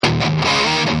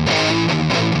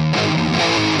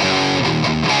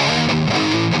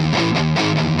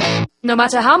No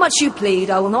matter how much you plead,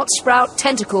 I will not sprout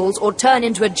tentacles or turn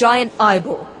into a giant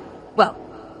eyeball. Well,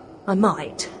 I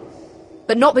might.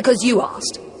 But not because you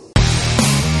asked.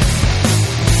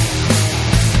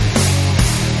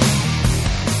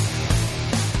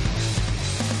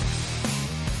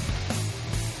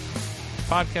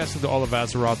 Podcast of the All of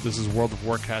Azeroth. This is World of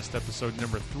Warcast episode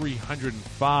number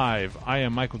 305. I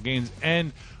am Michael Gaines,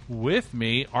 and with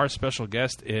me, our special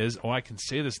guest is, I can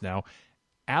say this now,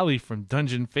 Allie from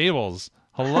Dungeon Fables.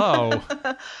 Hello.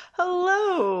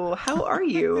 Hello. How are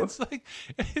you?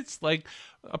 it's like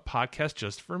a podcast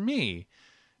just for me.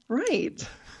 Right.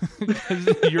 Because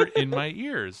you're in my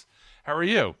ears. How are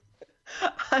you?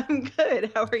 I'm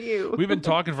good. How are you? We've been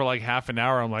talking for like half an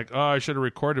hour. I'm like, I should have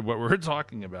recorded what we were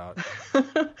talking about.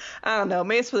 I don't know.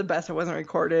 Maybe it's for the best it wasn't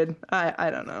recorded. I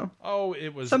don't know. Oh,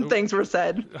 it was. Some things were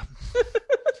said.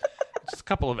 Just a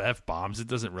couple of F-bombs. It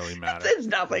doesn't really matter. It's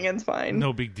nothing. It's fine.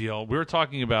 No big deal. We were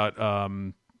talking about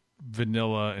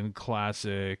vanilla and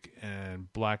classic and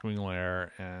Blackwing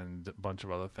Lair and a bunch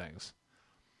of other things.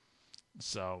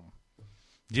 So,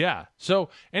 yeah. So,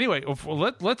 anyway,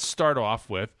 let's start off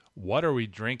with, what are we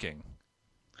drinking?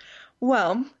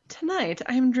 Well, tonight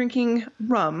I am drinking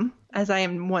rum, as I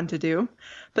am one to do.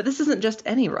 But this isn't just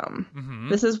any rum. Mm-hmm.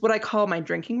 This is what I call my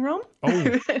drinking rum.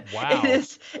 Oh, wow.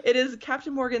 It is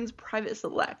Captain Morgan's Private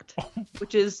Select,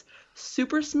 which is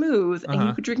super smooth, and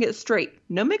you could drink it straight.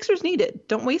 No mixers needed.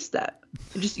 Don't waste that.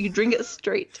 You drink it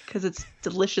straight because it's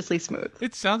deliciously smooth.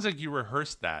 It sounds like you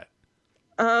rehearsed that.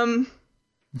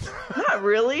 Not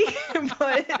really,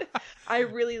 but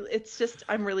I'm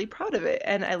really proud of it,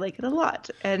 and I like it a lot.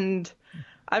 And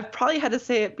I've probably had to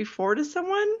say it before to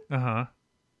someone.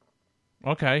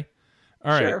 Okay.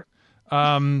 All right. Sure.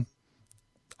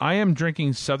 I am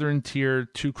drinking Southern Tier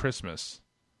 2 Christmas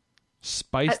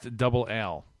spiced double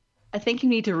ale. I think you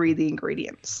need to read the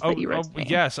ingredients that you read to me.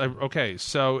 Yes. Okay.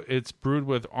 So it's brewed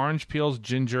with orange peels,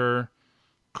 ginger,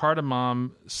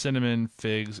 cardamom, cinnamon,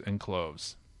 figs, and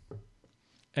cloves.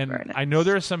 And nice. I know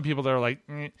there are some people that are like,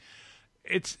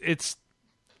 it's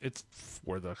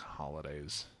for the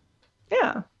holidays.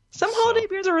 Yeah. Some holiday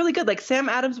beers are really good. Like Sam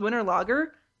Adams Winter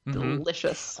Lager,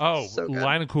 delicious. Oh, so good.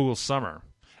 Leinenkugel Summer.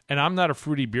 And I'm not a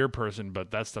fruity beer person,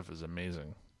 but that stuff is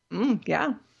amazing.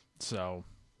 Yeah. So,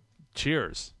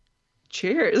 cheers.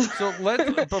 Cheers. So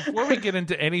before we get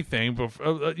into anything,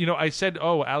 I said,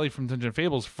 Allie from Dungeon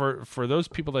Fables. For those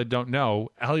people that don't know,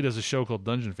 Allie does a show called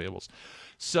Dungeon Fables.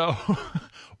 So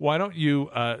why don't you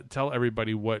tell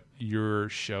everybody what your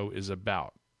show is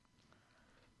about?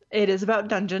 It is about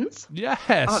dungeons.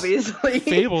 Yes. Obviously.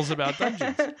 Fables about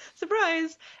dungeons.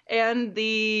 Surprise. And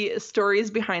the stories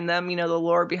behind them, the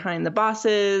lore behind the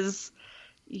bosses,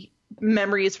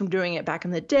 memories from doing it back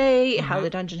in the day, how the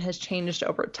dungeon has changed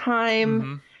over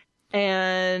time,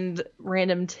 and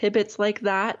random tidbits like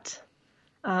that.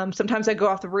 Sometimes I go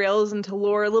off the rails into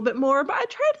lore a little bit more, but I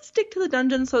try to stick to the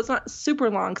dungeon so it's not super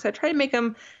long, because I try to make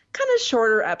them kind of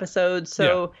shorter episodes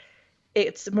so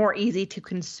it's more easy to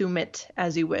consume it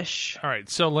as you wish. All right,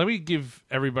 so let me give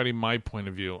everybody my point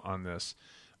of view on this.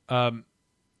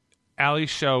 Allie's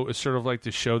show is sort of like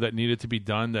the show that needed to be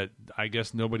done that I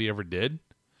guess nobody ever did.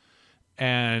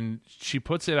 And she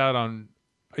puts it out on...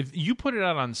 You put it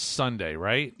out on Sunday,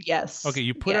 right? Yes. Okay,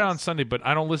 you put it out on Sunday, but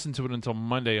I don't listen to it until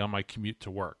Monday on my commute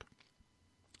to work.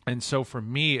 And so for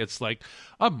me, it's like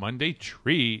a Monday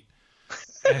treat.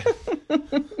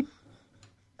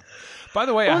 By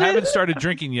the way, I haven't started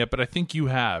drinking yet, but I think you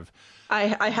have. I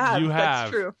have. You have.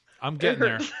 That's true. I'm getting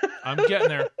there. I'm getting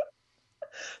there.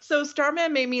 So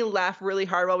Starman made me laugh really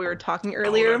hard while we were talking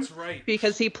earlier. Oh, that's right.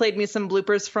 Because he played me some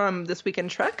bloopers from This Week in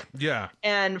Trek. Yeah.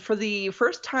 And for the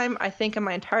first time, I think, in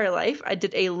my entire life, I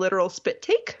did a literal spit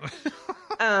take.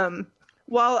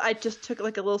 While I just took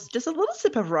like a little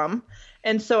sip of rum.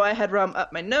 And so I had rum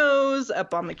up my nose,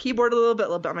 up on the keyboard a little bit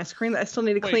on my screen that I still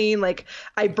need to clean. Like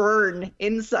I burn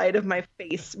inside of my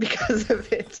face because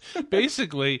of it.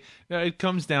 Basically, it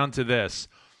comes down to this.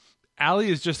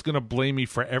 Allie is just going to blame me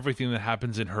for everything that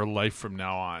happens in her life from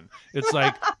now on. It's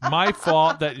like my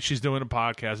fault that she's doing a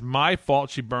podcast. My fault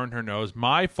she burned her nose.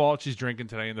 My fault she's drinking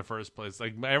today in the first place.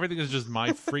 Like everything is just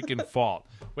my freaking fault.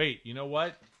 Wait, you know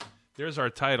what? There's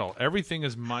our title. Everything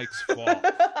is Mike's fault.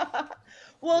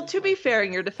 Well, to be fair,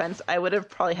 in your defense, I would have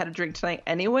probably had a drink tonight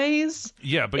anyways.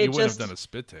 Yeah, but you wouldn't have done a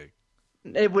spit take.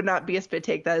 It would not be a spit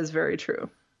take. That is very true.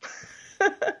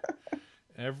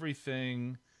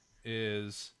 Everything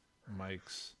is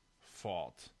Mike's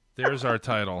fault. There's our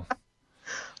title.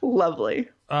 Lovely.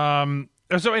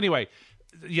 So anyway,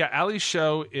 yeah, Allie's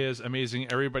show is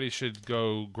amazing. Everybody should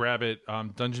go grab it.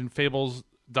 Dungeon Fables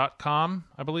fables.com,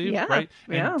 I believe, Yeah, right?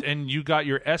 yeah. And you got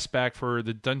your S back for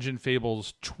the Dungeon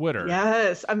Fables Twitter.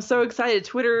 Yes, I'm so excited.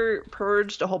 Twitter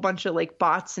purged a whole bunch of like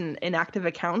bots and inactive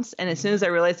accounts, and as soon as I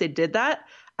realized they did that,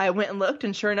 I went and looked,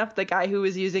 and sure enough, the guy who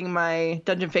was using my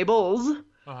Dungeon Fables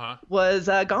was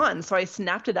gone. So I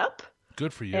snapped it up.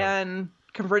 Good for you. And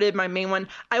converted my main one.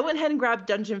 I went ahead and grabbed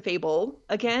Dungeon Fable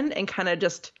again and kind of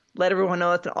just let everyone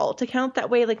know it's an alt account. That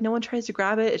way, like, no one tries to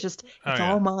grab it. It's just, it's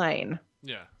all mine.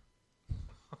 Yeah.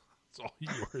 It's all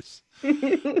yours.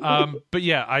 But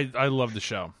yeah, I love the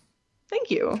show.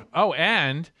 Thank you. Oh,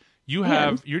 and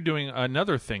you're doing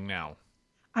another thing now.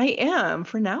 I am,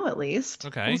 for now at least.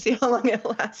 Okay. We'll see how long it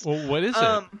lasts. Well, what is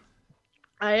it?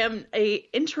 I am a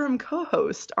interim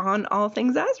co-host on All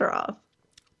Things Azeroth.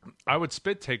 I would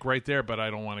spit take right there, but I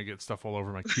don't want to get stuff all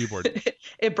over my keyboard.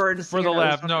 It burns. For the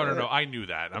lab. No. I knew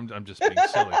that. I'm just being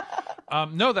silly.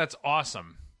 No, that's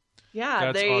awesome.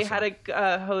 Yeah, they had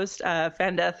a host,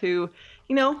 Fandeth, who,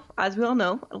 you know, as we all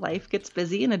know, life gets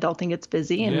busy and adulting gets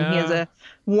busy, and he has a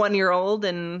 1-year-old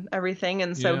and everything,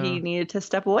 and so he needed to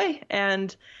step away.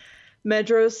 And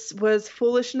Medros was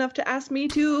foolish enough to ask me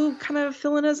to kind of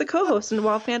fill in as a co-host, and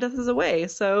while Fandeth is away,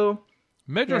 so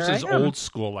Medros is old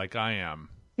school like I am.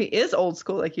 He is old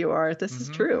school like you are. This is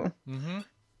true. Mm-hmm.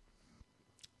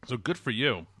 So good for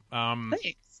you.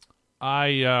 Thanks.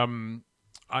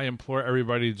 I implore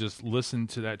everybody to just listen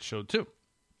to that show too.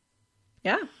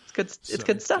 Yeah, it's good. It's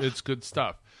good stuff. It's good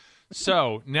stuff.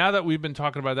 So now that we've been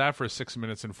talking about that for 6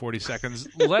 minutes and 40 seconds,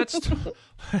 let's.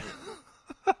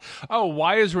 Oh,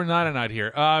 why is Renata not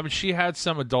here? She had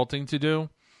some adulting to do.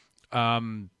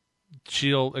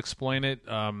 She'll explain it.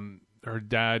 Her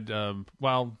dad.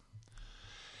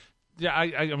 Yeah,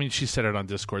 I mean, she said it on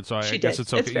Discord, so I guess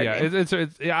it's okay.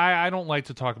 I don't like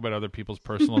to talk about other people's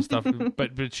personal stuff,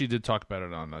 but she did talk about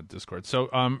it on Discord. So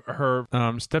her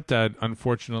stepdad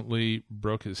unfortunately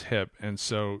broke his hip, and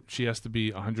so she has to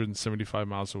be 175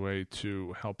 miles away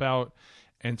to help out.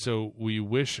 And so we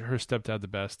wish her stepdad the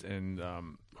best and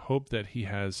hope that he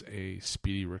has a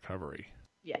speedy recovery.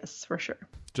 Yes, for sure.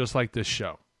 Just like this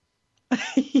show.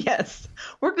 Yes,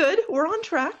 we're good. We're on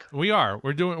track. We are.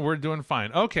 We're doing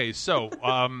fine. Okay, so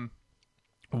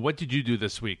what did you do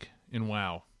this week in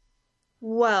WoW?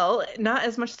 Well, not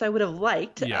as much as I would have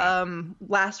liked. Yeah.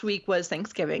 Last week was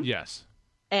Thanksgiving. Yes.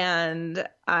 And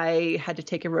I had to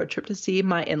take a road trip to see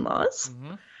my in-laws.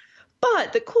 Mm-hmm.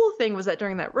 But the cool thing was that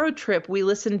during that road trip, we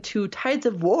listened to Tides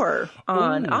of War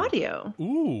on audio.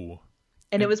 Ooh.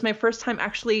 And it was my first time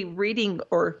actually reading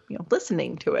or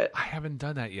listening to it. I haven't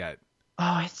done that yet.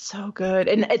 Oh, it's so good.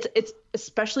 And it's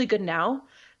especially good now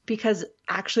because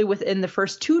actually within the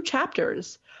first 2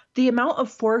 chapters, the amount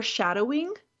of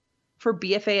foreshadowing for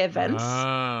BFA events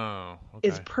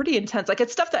is pretty intense. Like,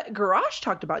 it's stuff that Garrosh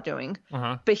talked about doing.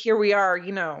 But here we are,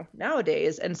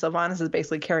 nowadays, and Sylvanas is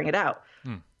basically carrying it out.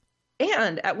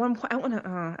 And at one point, I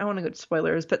want to go to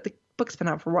spoilers, but the book's been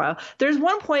out for a while. There's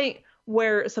one point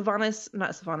where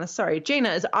Jaina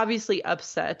is obviously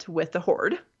upset with the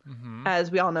Horde.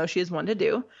 As we all know, she is one to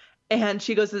do. And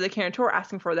she goes to the Carantor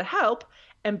asking for the help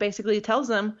and basically tells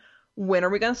them, when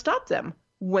are we going to stop them?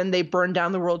 When they burn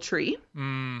down the World Tree?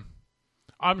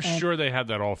 I'm sure they had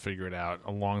that all figured out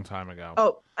a long time ago.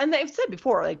 Oh, and they've said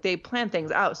before, like, they plan things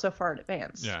out so far in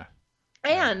advance. Yeah.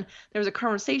 And there was a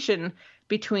conversation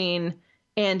between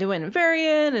Anduin and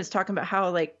Varian. It's talking about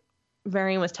how, like,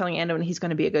 Varian was telling Anduin he's going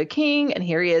to be a good king, and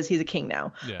here he is, he's a king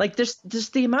now. Yeah. Like, there's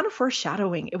just the amount of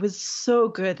foreshadowing. It was so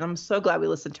good. I'm so glad we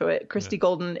listened to it. Christy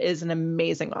Golden is an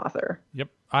amazing author. Yep.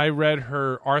 I read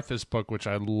her Arthas book, which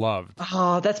I loved.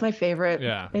 Oh, that's my favorite.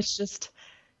 Yeah.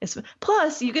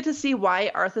 Plus, you get to see why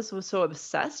Arthas was so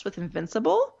obsessed with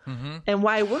Invincible and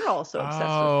why we're all so obsessed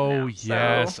with him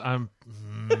now.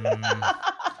 Yes.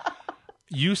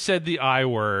 You said the I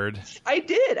word. I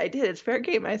did. It's fair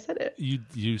game. I said it.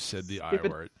 You said the I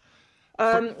word.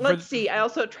 Let's see. I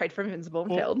also tried for Invincible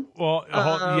and failed. Well,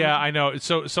 yeah, I know.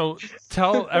 So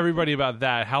tell everybody about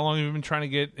that. How long have you been trying to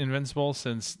get Invincible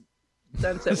since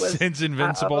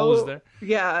Invincible was there?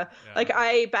 Yeah. Like,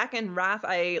 back in Wrath,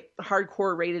 I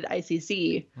hardcore rated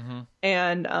ICC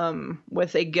and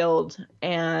with a guild,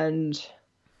 and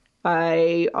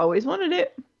I always wanted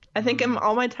it. I think in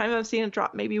all my time I've seen it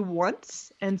drop maybe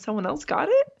once, and someone else got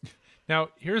it. Now,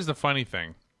 here's the funny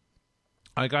thing.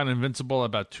 I got Invincible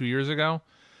about 2 years ago.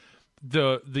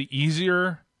 The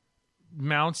easier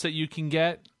mounts that you can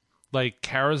get, like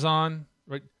Karazhan,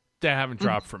 right, they haven't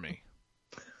dropped for me.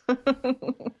 But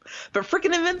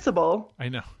freaking Invincible. I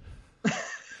know.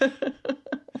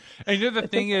 And the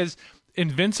thing is,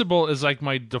 Invincible is like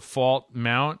my default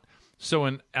mount. So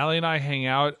when Allie and I hang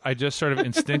out, I just sort of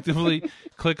instinctively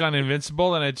click on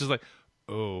Invincible, and it's just like,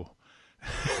 oh.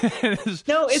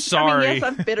 No, it's sorry. I mean, yes,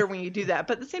 I'm bitter when you do that,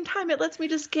 but at the same time, it lets me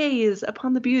just gaze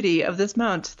upon the beauty of this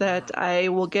mount that I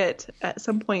will get at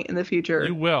some point in the future.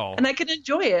 You will, and I can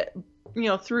enjoy it,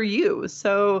 through you.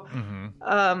 So,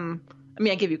 Mm-hmm. I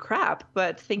mean, I give you crap,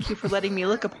 but thank you for letting me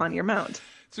look upon your mount.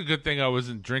 It's a good thing I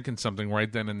wasn't drinking something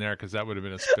right then and there, because that would have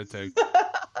been a spit take.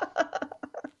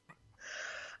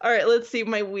 All right, let's see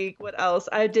my week. What else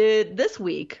I did this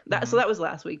week? So that was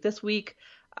last week. This week,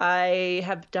 I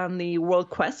have done the World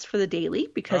Quest for the daily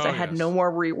because I had no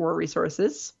more war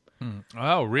resources.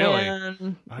 Oh, really?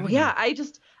 And yeah,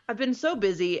 I've been so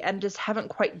busy and just haven't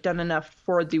quite done enough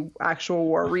for the actual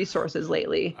war resources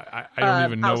lately. I don't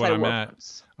even know what I'm at.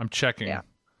 Farms. I'm checking. Yeah.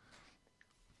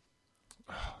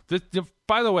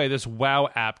 By the way, this WoW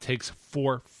app takes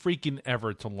for freaking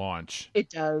ever to launch. It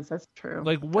does. That's true.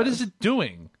 Like, what is it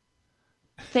doing?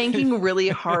 Thinking really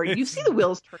hard. You see the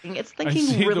wheels turning. It's thinking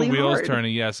I see really the wheels hard.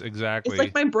 turning. Yes, exactly. It's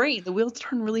like my brain. The wheels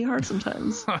turn really hard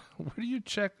sometimes. Where do you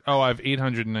check? Oh, I have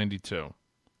 892.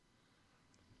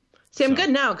 See, I'm good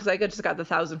now because I just got the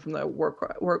 1,000 from the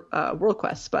World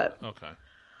Quest, but Okay.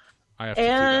 I have to do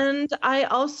that. and I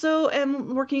also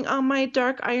am working on my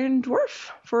Dark Iron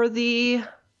Dwarf for the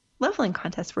leveling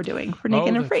contest we're doing for Naked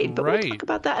and that's Afraid. But right. we'll talk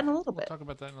about that in a little bit. Talk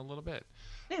about that in a little bit.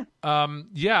 Yeah.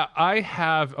 Yeah, I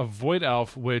have a Void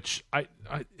Elf, which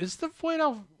is the Void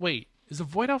Elf. Wait, is the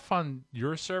Void Elf on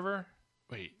your server?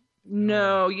 Wait,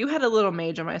 No, you had a little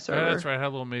mage on my server. that's right. I had a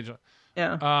little mage.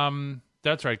 Yeah.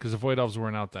 That's right, because the Void Elves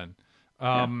weren't out then.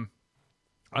 I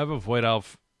have a Void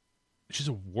Elf. She's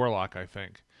a Warlock, I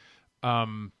think.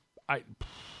 I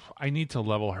need to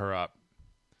level her up.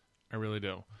 I really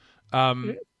do.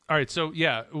 All right, so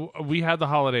yeah, we had the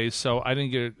holidays, so I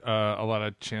didn't get a lot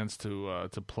of chance to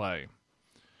play.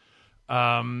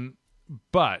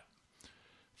 But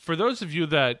for those of you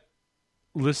that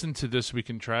listen to This Week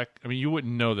in Trek, I mean, you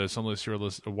wouldn't know this unless you're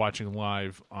watching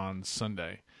live on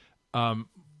Sunday.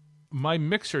 My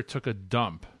mixer took a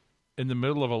dump in the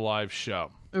middle of a live show.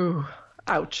 Ooh,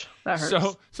 ouch. That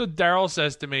hurts. So Daryl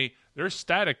says to me, "There's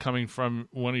static coming from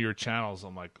one of your channels."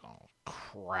 I'm like, "Oh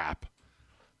crap."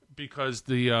 Because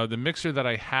the mixer that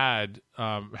I had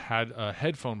a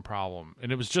headphone problem,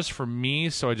 and it was just for me,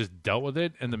 so I just dealt with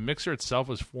it. And the mixer itself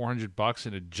was $400,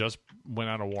 and it just went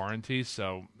out of warranty,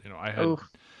 so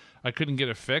I couldn't get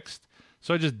it fixed,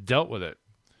 so I just dealt with it.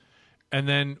 And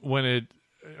then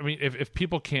if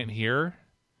people can't hear,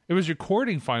 it was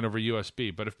recording fine over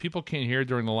USB, but if people can't hear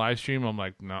during the live stream, I'm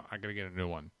like, no, I gotta get a new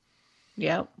one.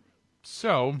 Yep.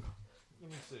 So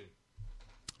let me see.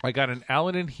 I got an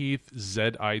Allen & Heath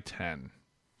ZI-10.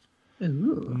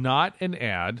 Ooh. Not an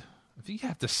ad. I think you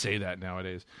have to say that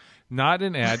nowadays. Not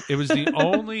an ad. It was the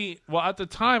only. Well, at the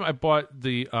time, I bought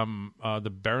the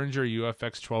Behringer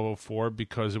UFX 1204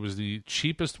 because it was the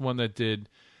cheapest one that did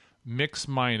mix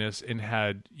minus and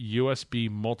had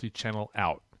USB multi-channel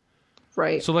out.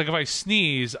 Right. So, like, if I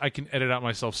sneeze, I can edit out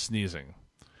myself sneezing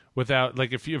without,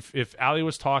 like, if Allie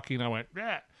was talking, I went,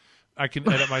 I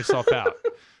can edit myself out.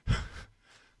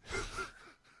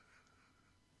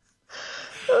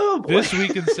 Oh, boy. This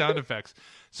week in sound effects.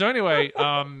 So anyway,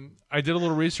 I did a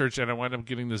little research and I wound up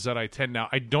getting the ZI-10. Now,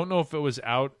 I don't know if it was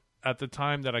out at the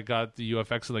time that I got the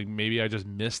UFX, like maybe I just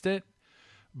missed it,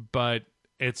 but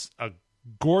it's a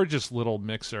gorgeous little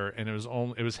mixer, and it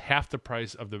was half the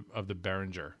price of the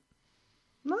Behringer.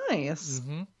 Nice.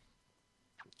 Mm-hmm.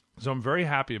 So I'm very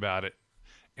happy about it,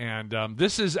 and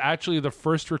this is actually the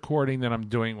first recording that I'm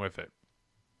doing with it.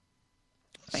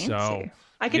 Fancy. So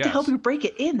I get to help you break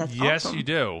it in. That's yes, awesome. you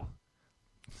do.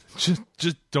 Just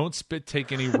don't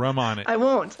take any rum on it. I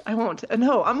won't.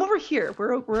 No, I'm over here.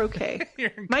 We're okay. You're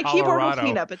in My keyboard will Colorado.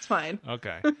 clean up. It's fine.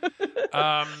 Okay.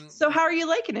 So how are you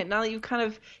liking it now that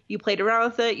you played around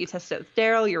with it? You tested it with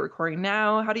Daryl. You're recording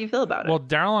now. How do you feel about it? Well,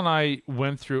 Daryl and I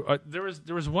went through. There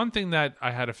was one thing that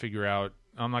I had to figure out.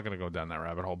 I'm not going to go down that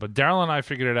rabbit hole, but Daryl and I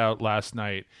figured it out last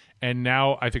night, and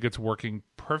now I think it's working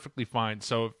perfectly fine.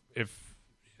 So if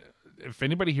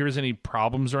anybody hears any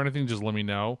problems or anything, just let me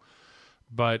know.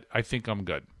 But I think I'm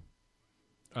good.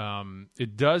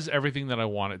 It does everything that I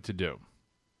want it to do.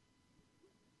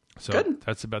 So good.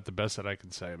 That's about the best that I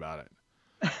can say about it.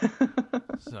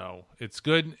 So it's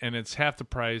good, and it's half the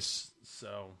price,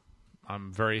 so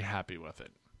I'm very happy with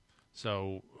it.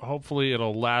 So hopefully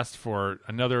it'll last for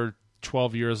another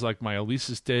 12 years like my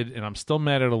Alesis did, and I'm still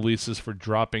mad at Alesis for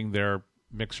dropping their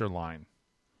mixer line.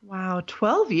 Wow,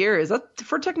 12 years. That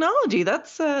for technology,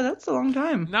 that's a long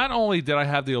time. Not only did I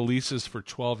have the Alesis for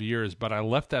 12 years, but I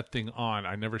left that thing on.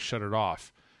 I never shut it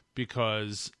off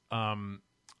because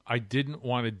I didn't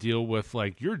want to deal with,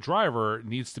 like, your driver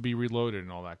needs to be reloaded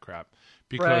and all that crap.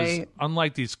 Because Right.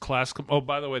 unlike these oh,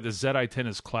 by the way, the ZI-10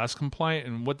 is class compliant,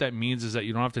 and what that means is that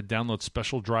you don't have to download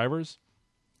special drivers,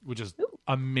 which is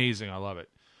amazing. I love it.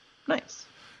 Nice.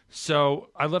 So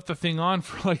I left the thing on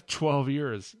for like 12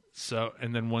 years. So,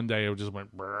 and then one day it just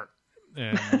went, brr,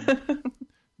 and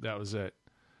that was it.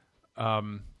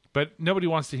 But nobody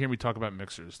wants to hear me talk about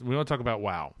mixers. We want to talk about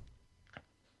WoW.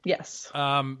 Yes.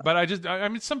 But I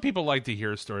mean, some people like to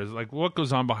hear stories, like what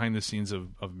goes on behind the scenes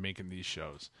of making these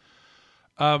shows.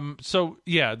 So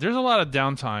yeah, there's a lot of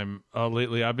downtime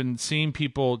lately. I've been seeing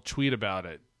people tweet about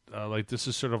it. Like this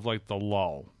is sort of like the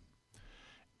lull.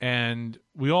 And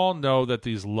we all know that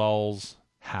these lulls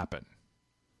happen.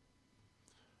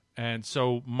 And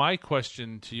so my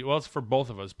question to you, well, it's for both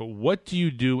of us, but what do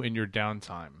you do in your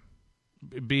downtime?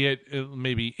 Be it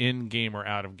maybe in game or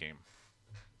out of game.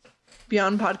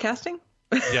 Beyond podcasting?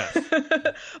 Yes.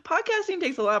 Podcasting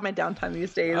takes a lot of my downtime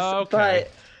these days. Okay.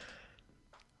 But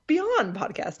beyond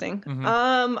podcasting,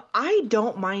 I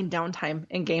don't mind downtime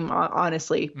in game,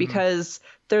 honestly, because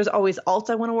there's always alts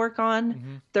I want to work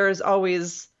on. There's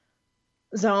always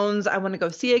zones I want to go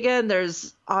see again.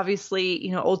 There's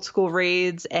obviously, old school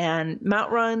raids and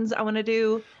mount runs I want to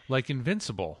do. Like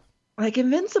Invincible.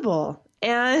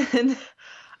 And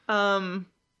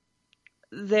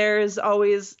there's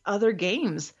always other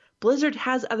games. Blizzard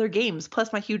has other games,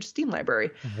 plus my huge Steam library.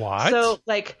 What? So,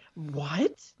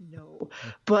 what? No.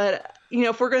 But,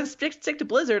 if we're going to stick to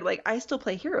Blizzard, I still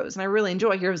play Heroes, and I really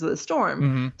enjoy Heroes of the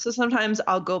Storm. So sometimes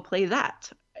I'll go play that.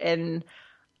 And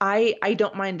I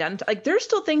don't mind downtime. There's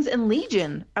still things in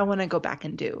Legion I want to go back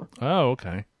and do. Oh,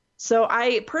 okay. So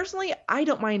I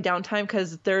don't mind downtime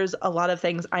because there's a lot of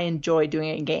things I enjoy doing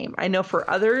in game. I know for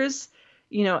others,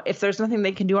 if there's nothing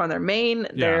they can do on their main,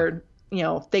 they're,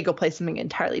 they go play something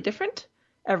entirely different.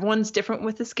 Everyone's different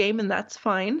with this game, and that's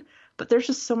fine. But there's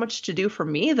just so much to do for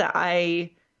me that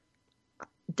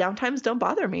downtimes don't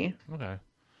bother me. Okay.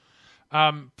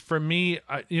 For me,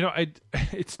 I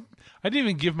didn't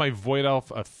even give my Void Elf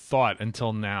a thought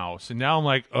until now. So now I'm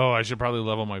like, oh, I should probably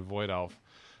level my Void Elf.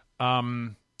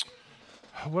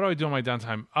 What do I do in my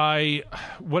downtime?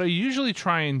 What I usually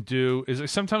try and do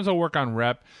is sometimes I'll work on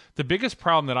rep. The biggest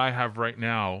problem that I have right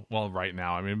now,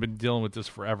 I mean, I've been dealing with this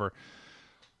forever.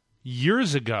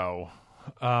 Years ago,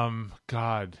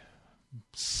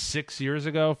 6 years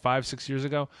ago, 5-6 years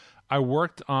ago, I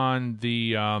worked on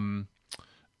the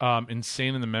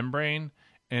Insane in the Membrane,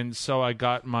 and so I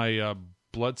got my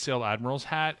Bloodsail Admiral's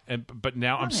hat, but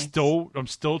now Nice. I'm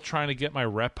still trying to get my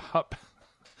rep up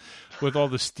with all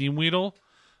the Steam Weedle.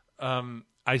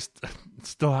 I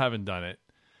still haven't done it.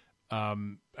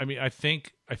 I mean, I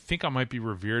think I might be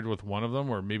revered with one of them,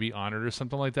 or maybe honored or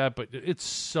something like that. But it's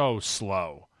so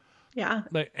slow. Yeah.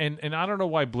 And I don't know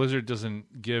why Blizzard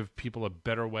doesn't give people a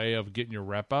better way of getting your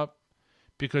rep up,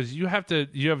 because you have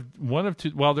one of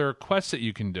two. Well, there are quests that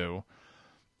you can do,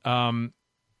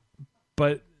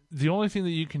 but the only thing that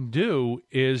you can do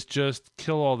is just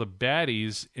kill all the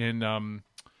baddies in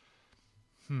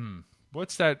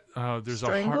what's that? There's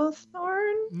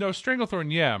Stranglethorn? No,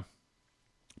 Stranglethorn, yeah.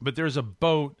 But there's a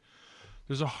boat,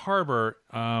 there's a harbor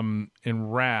in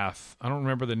Wrath. I don't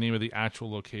remember the name of the actual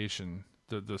location,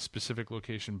 the specific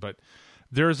location, but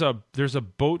there's a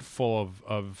boat full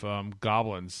of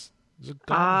goblins. Is it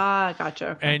goblins? Ah,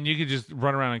 gotcha. Okay. And you can just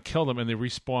run around and kill them, and they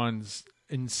respawn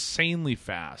insanely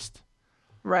fast.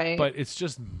 Right. But it's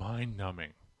just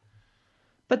mind-numbing.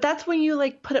 But that's when you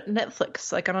put up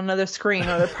Netflix on another screen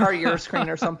or the part of your screen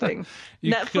or something.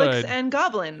 You Netflix could. and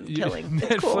goblin killing. It's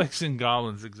Netflix cool. and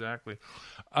goblins, exactly.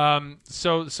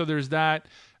 So there's that.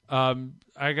 I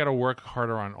got to work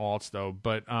harder on alts though.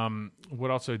 But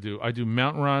what else do? I do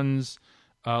mount runs.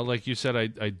 Like you said,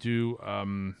 I do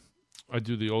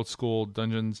the old school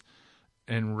dungeons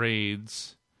and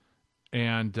raids,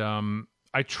 and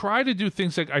I try to do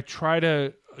things like I try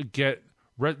to get.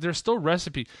 There's still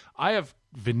recipe. I have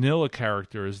vanilla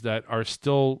characters that are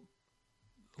still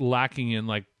lacking in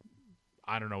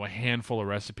I don't know, a handful of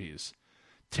recipes,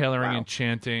 tailoring,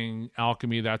 enchanting,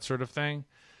 alchemy, that sort of thing.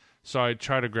 So I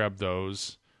try to grab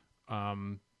those.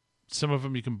 Some of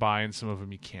them you can buy and some of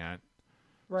them you can't.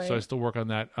 Right. So I still work on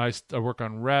that. I work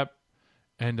on rep,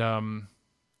 and I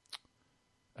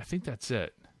think that's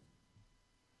it.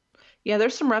 Yeah,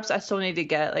 there's some reps I still need to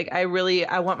get. I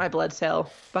want my Bloodsail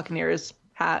Buccaneers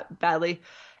hat badly.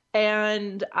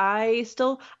 And I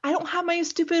don't have my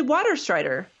stupid Water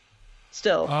Strider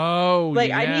still. Oh,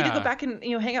 yeah. I need to go back and,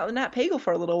 hang out with Nat Pagel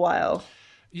for a little while.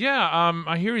 Yeah,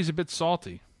 I hear he's a bit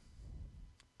salty.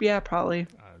 Yeah, probably.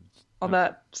 All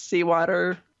that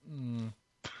seawater.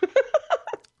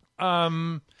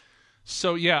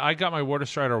 So yeah, I got my Water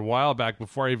Strider a while back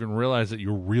before I even realized that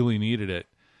you really needed it.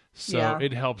 So Yeah.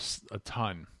 it helps a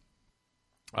ton.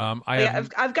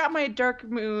 I've got my Dark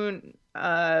Moon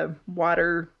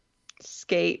water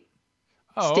skate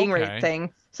stingray okay.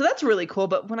 thing, so that's really cool.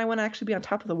 But when I want to actually be on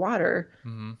top of the water,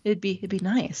 it'd be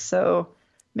nice. So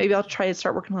maybe I'll try to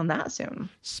start working on that soon.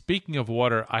 Speaking of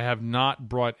water, I have not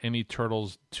brought any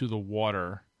turtles to the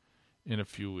water in a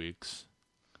few weeks.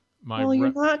 Well,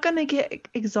 you're not gonna get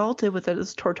exalted with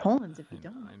those tortolans if you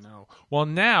don't. I know. Well,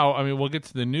 now, I mean, we'll get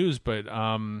to the news, but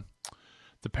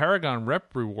the Paragon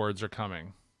rep rewards are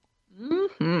coming.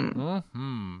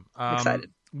 Excited.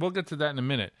 We'll get to that in a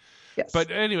minute. Yes.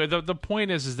 But anyway, the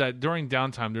point is that during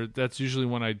downtime, that's usually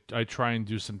when I try and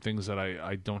do some things that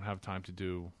I don't have time to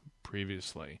do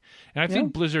previously. And I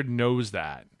think Blizzard knows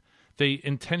that. They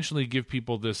intentionally give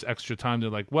people this extra time.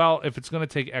 They're like, well, if it's going to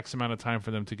take X amount of time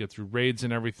for them to get through raids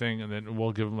and everything, and then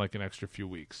we'll give them like an extra few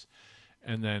weeks.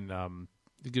 And then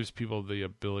it gives people the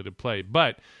ability to play.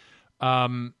 But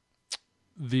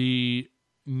the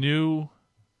new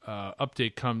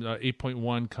update comes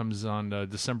 8.1 comes on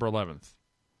December 11th.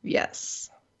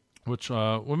 Yes. Which we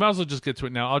might as well just get to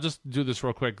it now. I'll just do this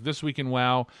real quick. This week in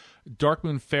WoW,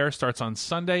 Darkmoon Faire starts on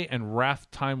Sunday, and Wrath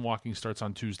Time Walking starts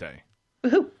on Tuesday.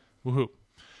 Woohoo! Woohoo!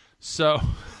 So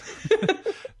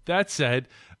that said,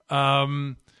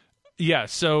 so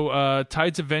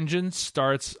Tides of Vengeance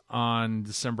starts on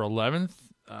December 11th.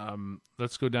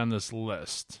 Let's go down this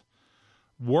list.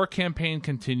 War Campaign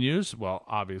continues. Well,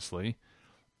 obviously.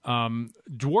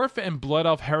 Dwarf and Blood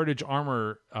Elf Heritage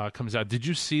Armor comes out. Did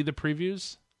you see the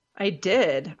previews? I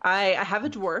did. I have a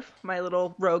dwarf. My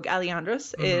little rogue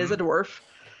Aleandros is a dwarf.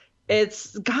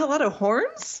 It's got a lot of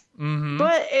horns,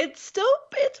 but it's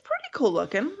pretty cool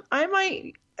looking. I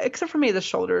might, except for maybe the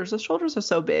shoulders. The shoulders are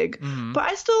so big, but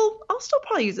I'll still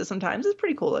probably use it sometimes. It's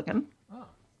pretty cool looking.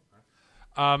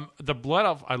 The Blood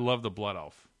Elf, I love the Blood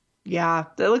Elf. Yeah,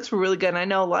 that looks really good. And I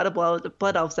know a lot of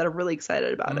blood elves that are really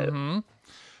excited about it.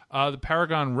 The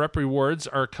Paragon rep rewards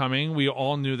are coming. We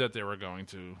all knew that they were going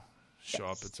to show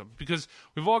up at some, because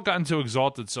we've all gotten so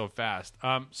exalted so fast.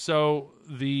 So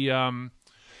the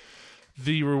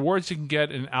rewards you can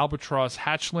get: an Albatross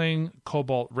Hatchling,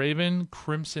 Cobalt Raven,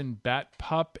 Crimson Bat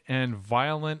Pup, and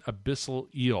Violent Abyssal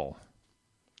Eel.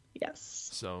 Yes.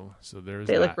 So there's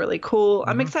they that. look really cool.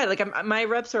 I'm excited. Like my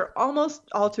reps are almost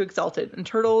all too exalted, and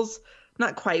turtles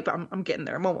not quite, but I'm getting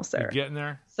there. I'm almost there. You're getting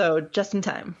there. So just in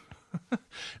time.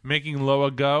 Making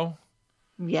Loa go.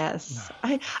 Yes.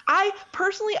 I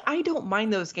personally, I don't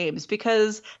mind those games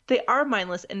because they are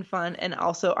mindless and fun, and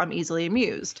also I'm easily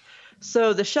amused.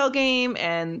 So the shell game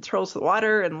and Turtles to the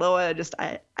Water and Loa,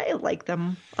 I like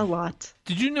them a lot.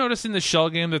 Did you notice in the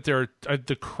shell game that there are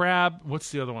the crab?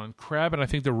 What's the other one? Crab and I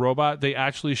think the robot. They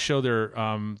actually show their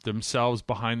themselves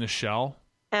behind the shell.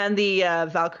 And the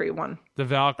Valkyrie one. The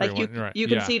Valkyrie like one, right? You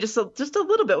can see just a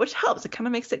little bit, which helps. It kind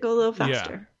of makes it go a little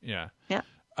faster. Yeah. Yeah.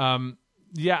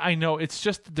 I know. It's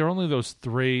just there are only those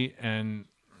three, and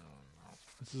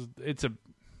it's a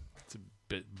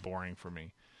bit boring for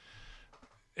me.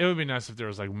 It would be nice if there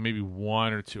was like maybe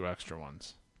one or two extra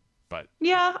ones, but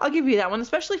yeah, I'll give you that one,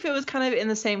 especially if it was kind of in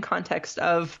the same context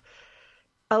of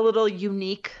a little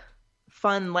unique,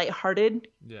 fun, lighthearted.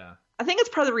 Yeah, I think it's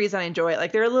part of the reason I enjoy it.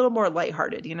 Like they're a little more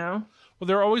lighthearted, you know. Well,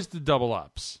 there are always the double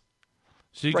ups,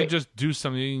 so you Right. can just do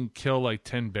something. You can kill like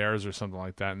 10 bears or something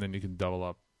like that, and then you can double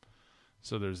up.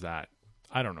 So there's that.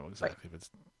 I don't know exactly if it's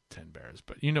 10 bears,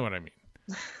 but you know what I mean.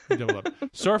 You double up.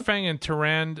 Sorfang and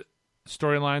Tyrande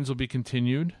storylines will be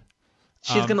continued.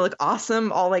 She's gonna look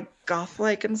awesome, all like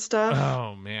goth-like and stuff.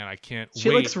 Oh man, I can't She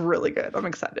wait. looks really good. I'm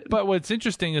excited. But what's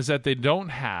interesting is that they don't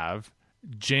have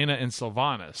Jaina and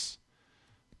Sylvanas.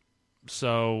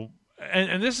 So,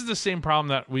 and this is the same problem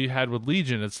that we had with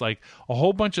Legion. It's like a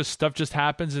whole bunch of stuff just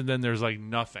happens, and then there's like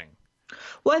nothing.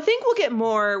 Well, I think we'll get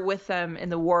more with them in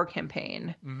the war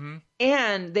campaign. Mm-hmm.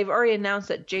 And they've already announced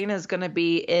that Jaina's going to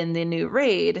be in the new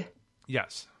raid,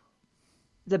 Yes.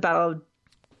 the Battle of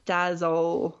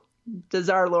Dazarlor.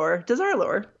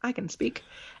 I can speak.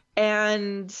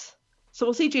 And so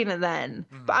we'll see Jaina then.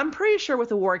 Mm-hmm. But I'm pretty sure with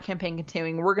the war campaign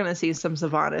continuing, we're going to see some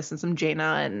Sylvanas and some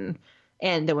Jaina and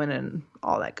Anduin and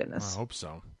all that goodness. I hope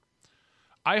so.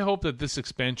 I hope that this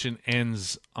expansion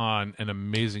ends on an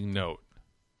amazing note.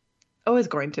 Oh, it's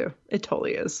going to. It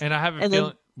totally is. And I have a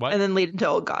feeling... What? And then lead into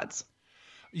Old Gods.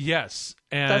 Yes.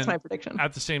 And that's my prediction.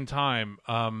 At the same time,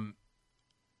 who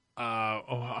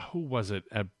was it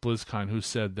at BlizzCon who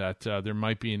said that there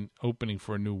might be an opening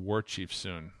for a new war chief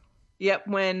soon? Yep,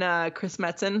 when Chris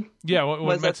Metzen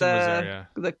was at there,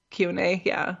 the Q&A,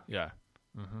 yeah. Yeah.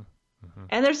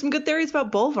 And there's some good theories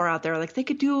about Bolvar out there. Like they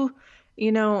could do,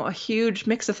 a huge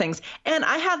mix of things. And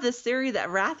I have this theory that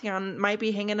Wrathion might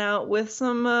be hanging out with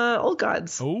some old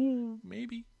gods. Oh,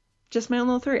 maybe. Just my own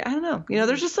little theory. I don't know.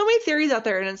 There's just so many theories out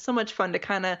there, and it's so much fun to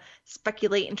kind of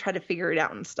speculate and try to figure it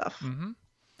out and stuff. Mm-hmm.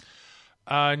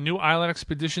 New Island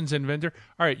Expeditions in vendor.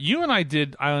 All right, you and I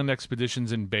did Island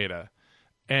Expeditions in beta,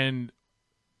 and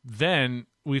then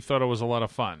we thought it was a lot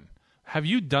of fun. Have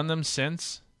you done them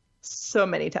since? So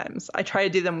many times. I try to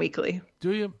do them weekly.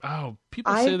 Do you? Oh,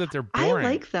 people say that they're boring. I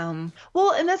like them.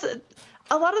 Well, and that's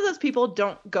a lot of those people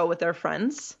don't go with their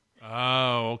friends.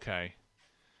 Oh, okay.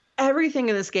 Everything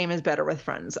in this game is better with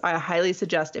friends. I highly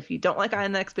suggest if you don't like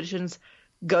Island Expeditions,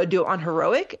 go do it on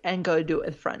Heroic and go do it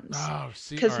with friends. Oh,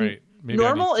 see, because all right.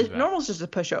 normal is just a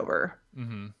pushover,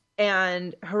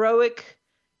 and Heroic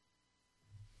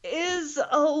is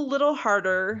a little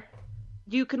harder.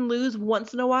 You can lose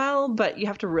once in a while, but you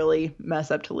have to really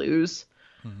mess up to lose.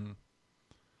 Mm-hmm.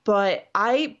 But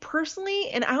I personally,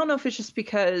 and I don't know if it's just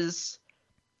because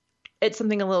it's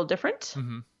something a little different,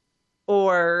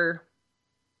 or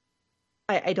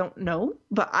I don't know,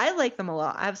 but I like them a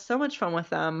lot. I have so much fun with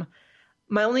them.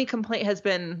 My only complaint has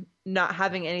been not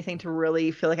having anything to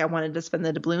really feel like I wanted to spend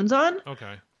the doubloons on.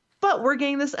 Okay. But we're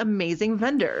getting this amazing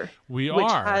vendor. Which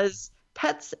has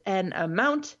pets and a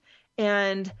mount.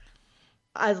 And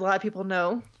as a lot of people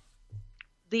know,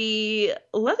 the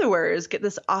Leatherwearers get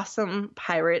this awesome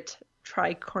pirate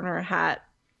tri-corner hat.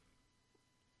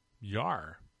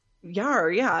 Yar,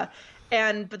 yeah.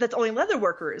 But that's only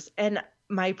Leatherworkers. And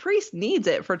my priest needs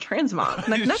it for transmog.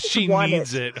 Like, not just she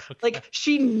needs it. Okay. Like,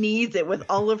 she needs it with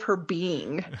all of her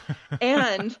being.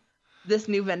 And this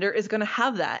new vendor is going to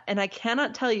have that. And I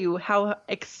cannot tell you how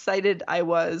excited I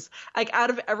was. Like, out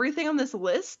of everything on this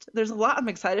list, there's a lot I'm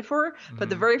excited for. But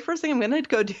the very first thing I'm going to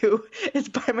go do is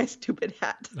buy my stupid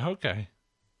hat. Okay.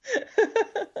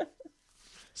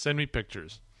 Send me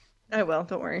pictures. I will.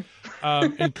 Don't worry.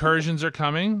 Incursions are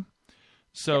coming.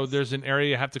 So there's an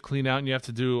area you have to clean out, and you have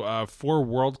to do 4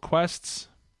 world quests.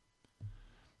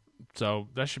 So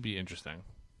that should be interesting.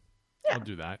 Yeah. I'll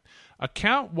do that.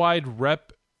 Account-wide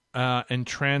rep and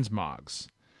transmogs.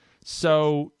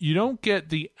 So you don't get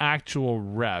the actual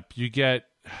rep. You get...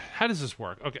 How does this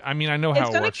work? Okay, I mean, I know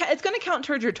how it works. It's going to count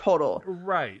towards your total.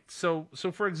 Right. So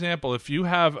for example, if you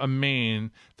have a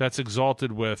main that's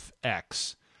exalted with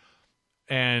X,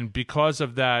 and because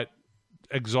of that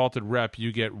exalted rep,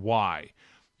 you get Y.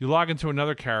 You log into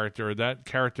another character. That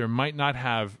character might not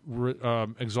have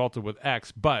exalted with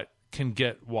X, but can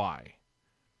get Y.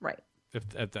 Right.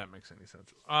 If that makes any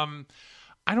sense.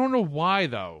 I don't know why,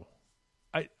 though.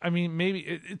 I mean, maybe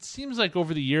it seems like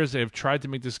over the years they have tried to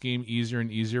make this game easier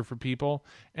and easier for people.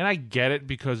 And I get it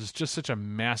because it's just such a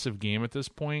massive game at this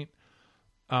point.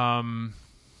 I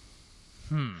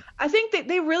think that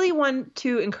they really want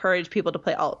to encourage people to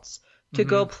play alts. To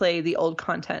go play the old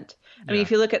content. I mean,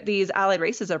 if you look at these allied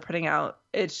races they're putting out,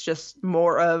 it's just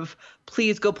more of,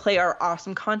 please go play our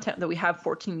awesome content that we have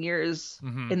 14 years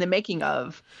in the making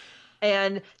of.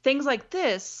 And things like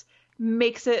this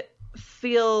makes it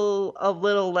feel a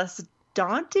little less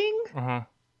daunting,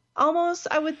 almost,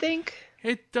 I would think.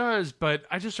 It does, but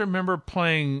I just remember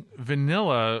playing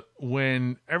vanilla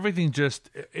when everything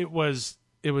it was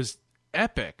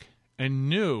epic and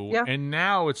new, and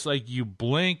now it's like you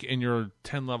blink and you're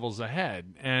 10 levels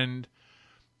ahead. And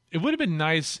it would have been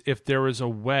nice if there was a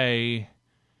way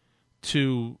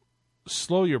to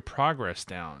slow your progress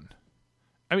down.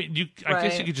 I mean, I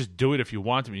guess you could just do it if you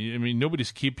want to. I mean,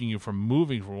 nobody's keeping you from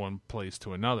moving from one place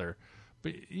to another.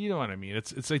 But you know what I mean?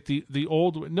 It's like the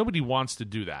old. Nobody wants to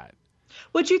do that.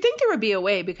 Would you think there would be a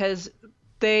way, because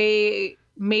they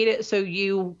made it so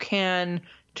you can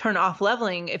turn off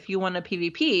leveling if you want a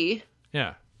PvP.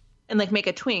 Yeah. And like make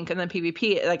a twink and then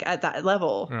PvP like at that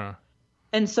level. Yeah.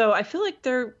 And so I feel like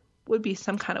there would be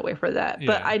some kind of way for that. Yeah.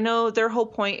 But I know their whole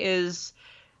point is,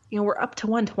 we're up to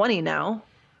 120 now.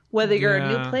 Whether you're a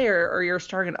new player or you're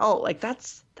starting alt, like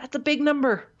that's a big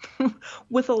number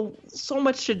with so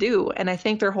much to do. And I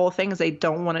think their whole thing is they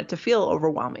don't want it to feel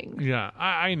overwhelming. Yeah,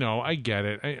 I know. I get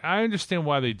it. I understand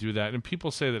why they do that. And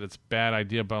people say that it's a bad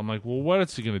idea, but I'm like, well, what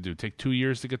is he going to do? Take 2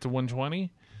 years to get to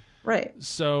 120? Right.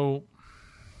 So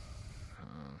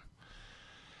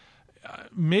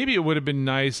maybe it would have been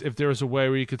nice if there was a way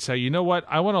where you could say, you know what,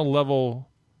 I want to level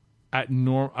at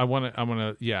I want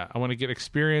to get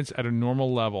experience at a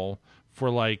normal level for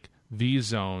like these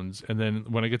zones, and then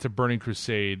when I get to Burning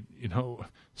Crusade,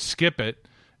 skip it,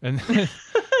 and then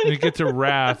you get to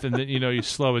Wrath, and then you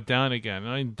slow it down again.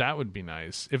 I mean, that would be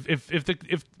nice. If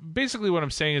basically what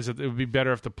I'm saying is that it would be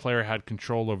better if the player had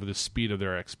control over the speed of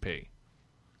their XP.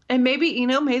 And maybe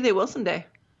maybe they will someday.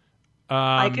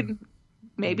 I could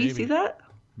maybe see that.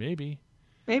 Maybe.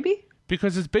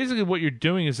 Because it's basically what you're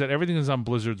doing is that everything is on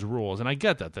Blizzard's rules, and I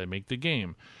get that they make the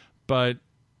game, but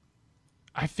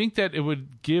I think that it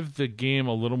would give the game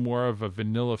a little more of a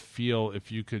vanilla feel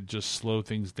if you could just slow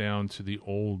things down to the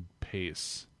old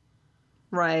pace.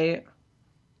 Right.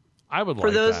 I would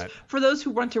like that. For those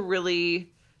who want to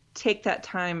really take that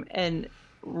time and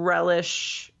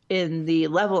relish in the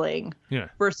leveling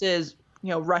versus,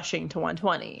 rushing to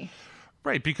 120.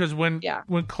 Right, because when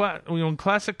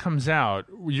Classic comes out,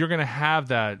 you're going to have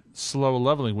that slow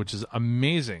leveling, which is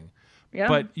amazing. Yeah.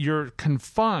 But you're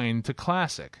confined to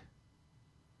Classic.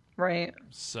 Right.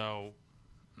 So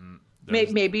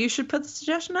maybe you should put the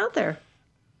suggestion out there.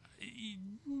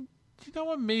 You know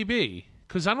what? Maybe.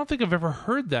 Because I don't think I've ever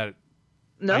heard that.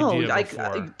 No,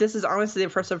 this is honestly the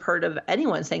first I've heard of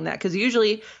anyone saying that, because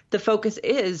usually the focus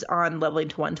is on leveling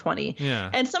to 120. Yeah.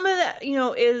 And some of that,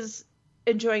 is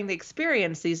enjoying the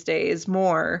experience these days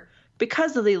more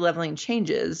because of the leveling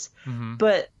changes,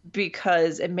 but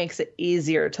because it makes it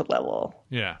easier to level.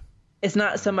 Yeah. It's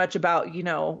not so much about,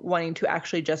 wanting to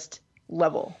actually just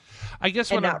level. I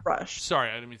guess and not rush. Sorry,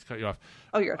 I didn't mean to cut you off.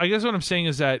 Oh, I guess what I'm saying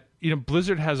is that,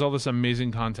 Blizzard has all this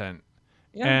amazing content.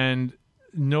 Yeah. And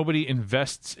nobody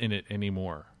invests in it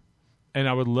anymore. And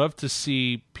I would love to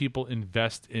see people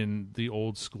invest in the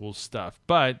old school stuff.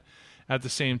 But at the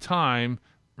same time,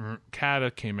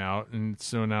 Kata came out, and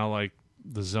so now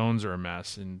the zones are a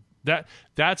mess, and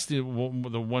that's the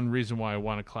one reason why I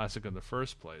want a Classic in the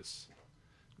first place.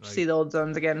 See the old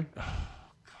zones again. Oh,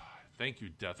 God. Thank you,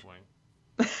 Deathwing.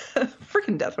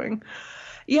 Freaking Deathwing.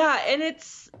 Yeah, and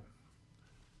it's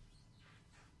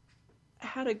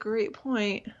had a great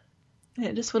point. And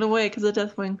it just went away because of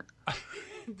Deathwing.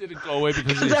 Did it go away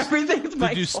because everything's my fault?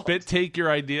 Did you spit take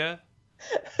your idea?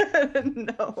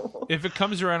 No. If it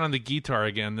comes around on the guitar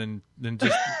again, then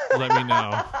just let me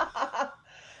know.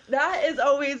 That is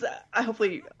always.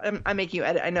 Hopefully, I'm making you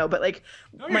edit. I know, but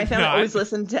my family always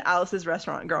listened to Alice's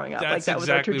Restaurant growing up. That's that was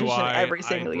exactly our tradition why every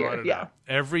single year. Yeah.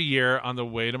 Every year on the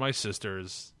way to my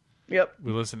sister's. Yep.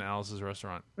 We listen to Alice's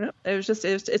Restaurant. Yep.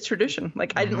 It's tradition. I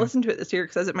didn't listen to it this year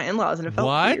because I was at my in-laws and it felt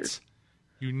weird.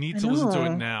 You need to listen to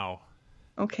it now.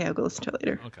 Okay, I'll go listen to it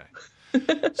later. Okay.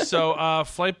 So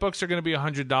flight books are going to be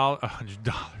 $100.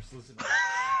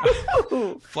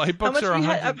 $100. Flight books are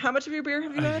 $100. How much of your beer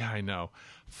have you had? Yeah, I know.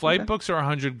 Flight books are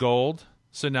 100 gold.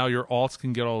 So now your alts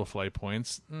can get all the flight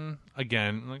points.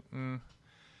 Again, new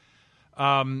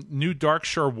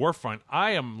Darkshore Warfront.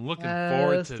 I am looking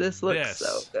forward to this. This looks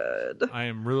so good. I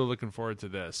am really looking forward to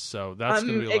this. So that's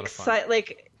going to be a lot of fun.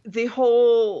 The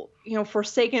whole,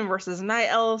 Forsaken versus Night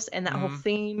Elves and that whole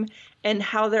theme, and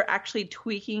how they're actually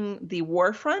tweaking the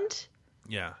Warfront.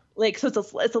 Yeah. So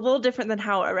it's a little different than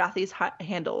how Arathi's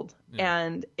handled,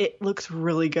 and it looks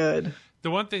really good. The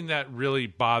one thing that really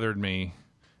bothered me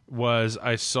was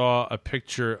I saw a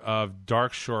picture of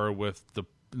Darkshore with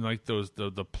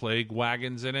the plague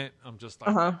wagons in it. I'm just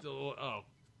like, oh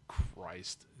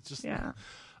Christ! It's just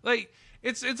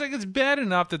it's bad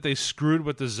enough that they screwed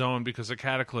with the zone because of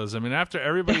Cataclysm, and after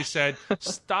everybody said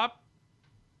stop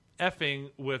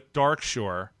effing with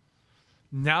Darkshore,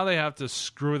 now they have to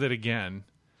screw with it again.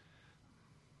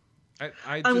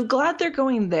 I'm glad they're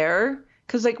going there,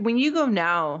 because when you go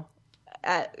now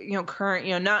at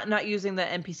current, not using the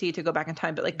NPC to go back in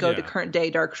time, but go to current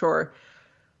day Darkshore.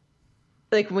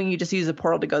 When you just use a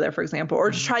portal to go there, for example,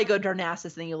 or just try to go to Darnassus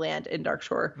and then you land in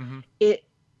Darkshore,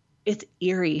 it's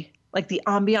eerie. The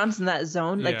ambiance in that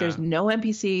zone, there's no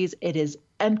NPCs. It is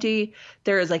empty.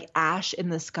 There is ash in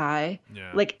the sky.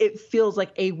 Yeah. It feels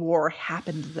like a war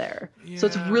happened there. Yeah. So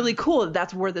it's really cool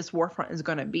that's where this Warfront is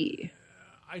going to be.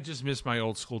 I just miss my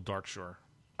old school Darkshore.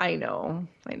 I know.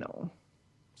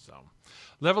 So,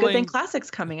 leveling. Good thing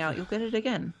Classic's coming out. You'll get it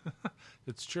again.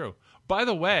 It's true. By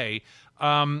the way,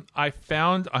 I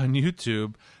found on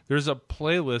YouTube there's a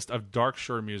playlist of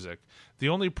Darkshore music. The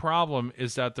only problem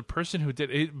is that the person who did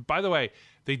it, by the way,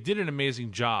 they did an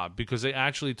amazing job because they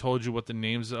actually told you what the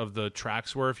names of the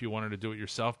tracks were if you wanted to do it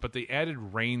yourself, but they added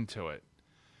rain to it.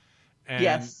 And,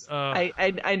 yes,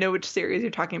 I know which series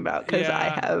you're talking about because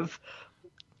I have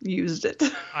used it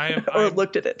or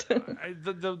looked at it.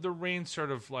 The rain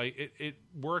sort of it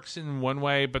works in one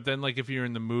way, but then if you're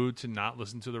in the mood to not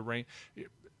listen to the rain,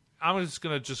 I'm just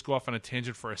going to go off on a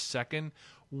tangent for a second.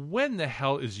 When the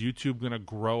hell is YouTube going to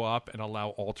grow up and allow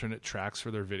alternate tracks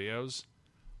for their videos?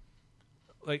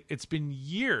 It's been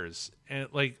years, and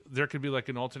there could be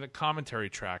an alternate commentary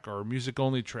track or a music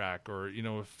only track or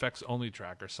effects only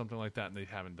track or something like that, and they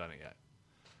haven't done it yet.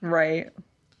 Right.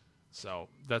 So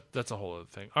that's a whole other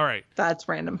thing. All right. That's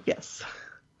random. Yes.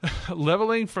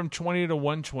 Leveling from 20 to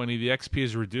 120, the XP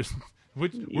is reduced.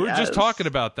 Which we're just talking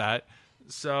about that.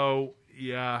 So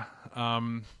yeah.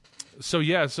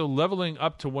 So leveling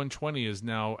up to 120 is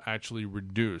now actually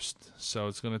reduced. So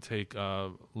it's going to take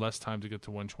less time to get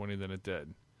to 120 than it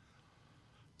did.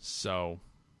 So,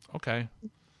 okay.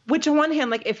 Which on one hand,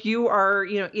 like if you are,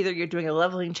 either you're doing a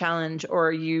leveling challenge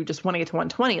or you just want to get to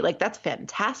 120, like that's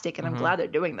fantastic. And I'm glad they're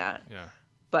doing that. Yeah.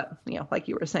 But, like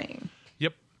you were saying.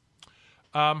 Yep.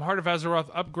 Heart of Azeroth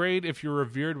upgrade if you're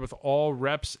revered with all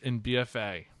reps in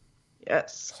BFA.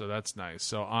 Yes. So that's nice.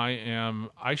 So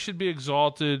I should be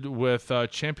exalted with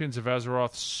Champions of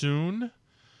Azeroth soon.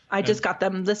 I just got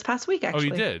them this past week,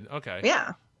 actually. Oh, you did? Okay.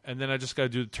 Yeah. And then I just got to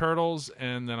do the turtles,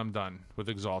 and then I'm done with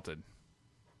exalted.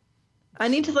 I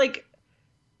need to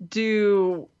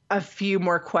do a few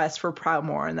more quests for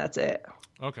Proudmoore, and that's it.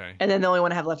 Okay. And then the only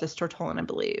one I have left is Tortollan, I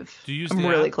believe. Do you use I'm the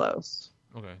really app? close.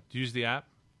 Okay. Do you use the app?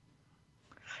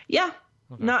 Yeah.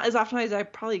 Okay. Not as often as I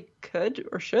probably could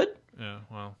or should. Yeah,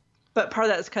 well. But part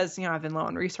of that is because, I've been low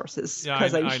on resources Yeah,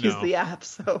 because I use know. the app.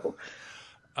 So,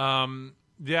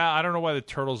 Yeah, I don't know why the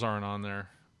turtles aren't on there,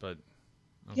 but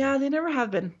okay. Yeah, they never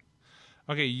have been.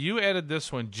 Okay, you added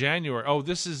this one, January. Oh,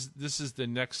 this is the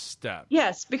next step.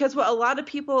 Yes, because what a lot of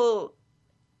people,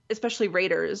 especially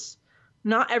raiders,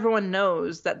 not everyone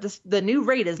knows that the new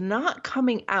raid is not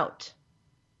coming out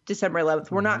December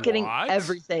 11th. We're not getting What?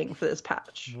 everything for this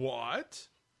patch. What?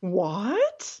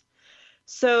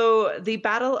 So the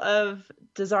Battle of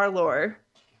Dazar'alor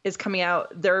is coming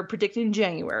out. They're predicting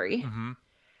January. Mm-hmm.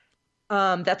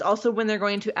 That's also when they're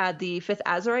going to add the 5th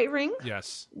Azerite ring.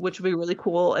 Yes. Which will be really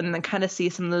cool, and then kind of see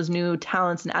some of those new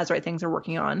talents and Azerite things they're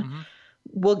working on. Mm-hmm.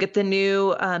 We'll get the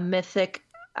new Mythic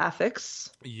Affix.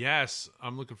 Yes,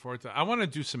 I'm looking forward to that. I want to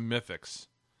do some mythics.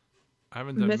 I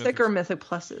haven't done Mythic mythics. or Mythic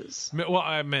Pluses? Well,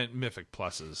 I meant mythic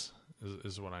pluses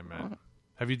is what I meant.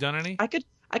 Have you done any? I could.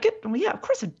 Well, yeah, of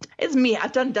course. It's me.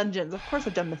 I've done dungeons. Of course,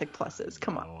 I've done Mythic Pluses.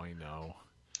 Come on. Oh, I know.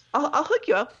 I'll hook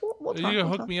you up. We'll talk. You gonna we'll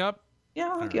hook talk. me up?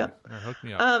 Yeah, I'll hook you up. All right, hook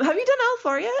me up. Have you done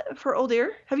Alfar yet for Uldir?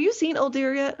 Have you seen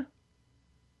Uldir yet?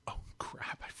 Oh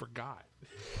crap! I forgot.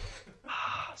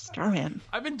 Starman.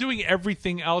 I've been doing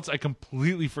everything else. I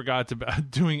completely forgot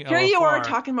about doing. Here you LFR. are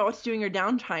talking about what to do in your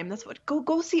downtime. That's what.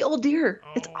 Go see Uldir.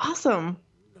 It's awesome.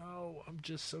 No, I'm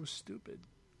just so stupid.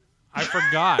 I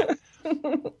forgot.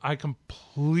 I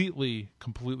completely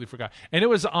forgot. And it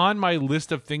was on my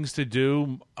list of things to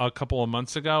do a couple of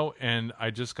months ago, and I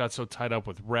just got so tied up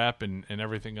with rep and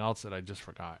everything else that I just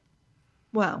forgot.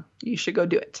 Well, you should go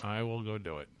do it. I will go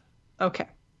do it. Okay.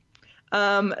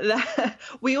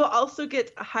 We will also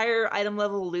get higher item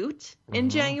level loot in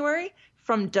January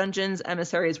from Dungeons,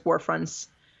 Emissaries, Warfronts,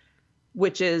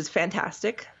 which is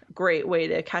fantastic. Great way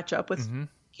to catch up with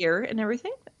gear and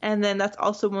everything. And then that's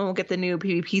also when we'll get the new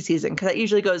PvP season, because that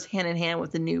usually goes hand in hand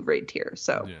with the new raid tier.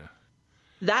 So Yeah.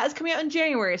 that is coming out in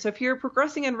January. So if you're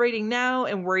progressing and raiding now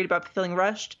and worried about feeling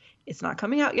rushed, it's not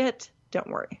coming out yet. Don't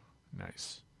worry.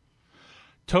 Nice.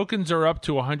 Tokens are up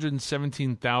to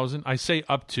 117,000. I say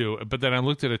up to, but then I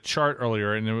looked at a chart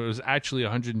earlier, and it was actually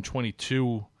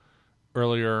 122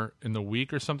 earlier in the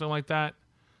week or something like that.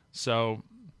 So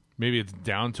maybe it's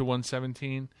down to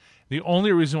 117. The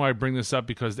only reason why I bring this up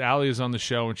because Allie is on the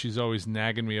show, and she's always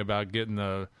nagging me about getting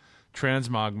the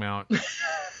transmog mount,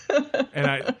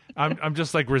 and I'm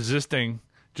just like resisting,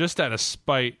 just out of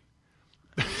spite.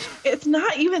 It's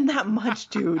not even that much,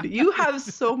 dude. You have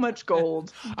so much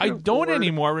gold. I Good don't Lord.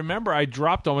 anymore. Remember, I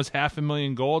dropped almost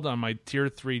 500,000 gold on my tier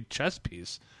 3 chest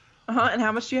piece. And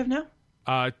how much do you have now?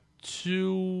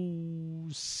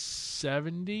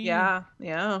 270. Yeah.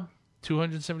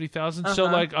 270,000. So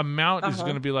like a mount is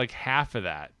going to be like half of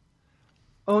that.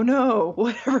 Oh no!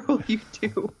 Whatever will you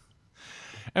do?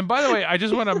 And by the way, I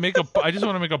just want to make a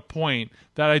point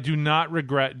that I do not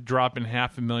regret dropping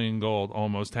 500,000 gold,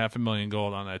 almost 500,000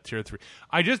 gold on that tier 3.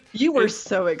 You were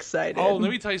so excited. Oh, let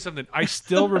me tell you something. I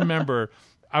still remember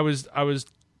I was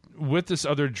with this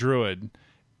other druid,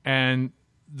 and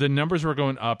the numbers were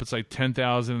going up. It's like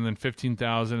 10,000 and then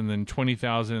 15,000 and then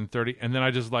 20,000 and 30, and then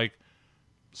I just like,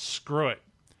 screw it,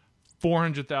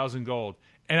 400,000 gold.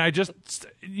 And I just,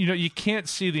 you can't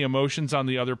see the emotions on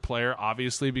the other player,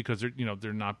 obviously, because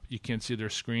they're not. You can't see their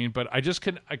screen. But I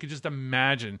could just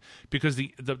imagine, because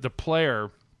the player,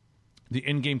 the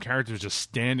in-game character is just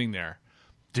standing there,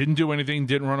 didn't do anything,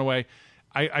 didn't run away.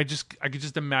 I could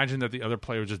just imagine that the other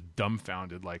player was just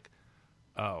dumbfounded, like,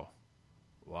 oh,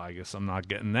 well, I guess I'm not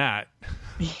getting that.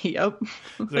 Yep.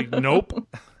 Like, nope.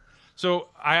 So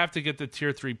I have to get the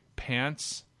tier 3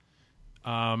 pants,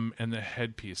 and the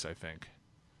headpiece, I think.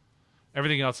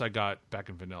 Everything else I got back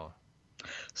in vanilla.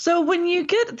 So when you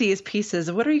get these pieces,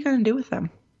 what are you going to do with them?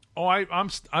 Oh, I'm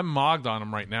mogged on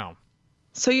them right now.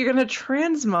 So you're going to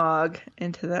transmog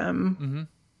into them. Mm-hmm.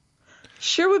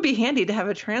 Sure would be handy to have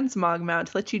a transmog mount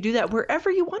to let you do that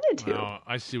wherever you wanted to. Oh,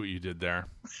 I see what you did there.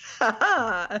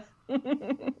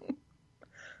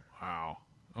 Wow.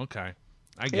 Okay.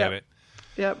 I get it.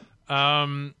 Yep.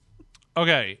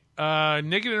 Okay.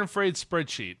 Naked and Afraid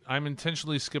spreadsheet. I'm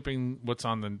intentionally skipping what's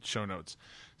on the show notes.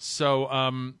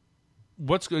 So,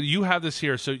 what's good? You have this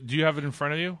here. So, do you have it in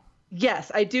front of you?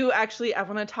 Yes, I do. Actually, I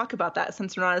want to talk about that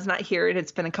since Renata's not here and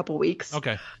it's been a couple weeks.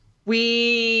 Okay.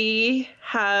 We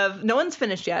have, no one's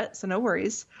finished yet, so no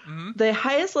worries. Mm-hmm. The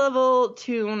highest level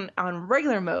tune on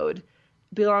regular mode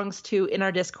belongs to, in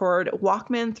our Discord,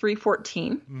 Walkman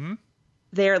 314. Mm-hmm.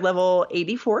 They're level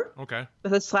 84. Okay.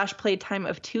 With a slash play time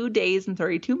of 2 days and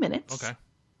 32 minutes. Okay.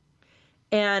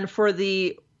 And for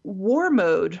the war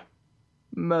mode,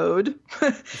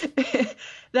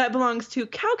 that belongs to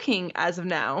Cow King as of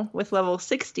now, with level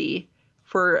 60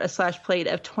 for a slash played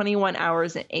of 21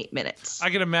 hours and 8 minutes. I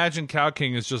can imagine Cow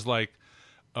King is just like,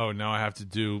 oh, now I have to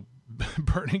do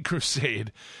Burning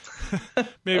Crusade.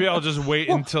 Maybe I'll just wait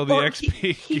until the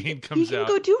XP gain comes out. He can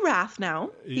go do Wrath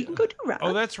now. He can go do Wrath.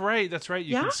 Oh, that's right. That's right.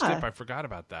 You can skip. I forgot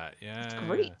about that. Yeah. It's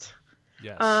great.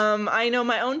 Yes. I know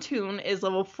my own tune is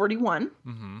level 41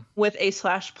 with a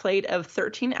slash played of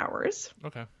 13 hours.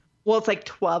 Okay. Well, it's like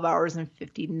 12 hours and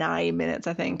 59 minutes,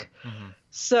 I think.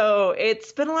 So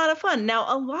it's been a lot of fun. Now,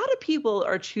 a lot of people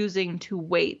are choosing to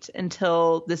wait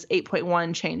until this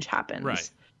 8.1 change happens. Right.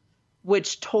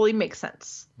 Which totally makes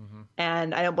sense.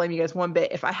 And I don't blame you guys one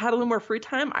bit. If I had a little more free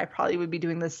time, I probably would be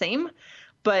doing the same.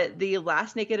 But the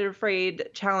last Naked and Afraid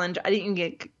challenge, I didn't even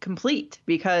get complete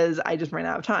because I just ran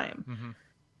out of time.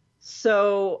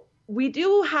 So we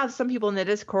do have some people in the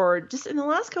Discord just in the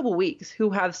last couple weeks who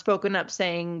have spoken up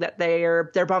saying that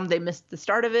they're bummed they missed the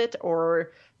start of it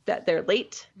or that they're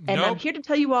late. And I'm here to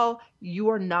tell you all, you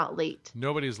are not late.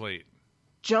 Nobody's late.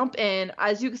 Jump in.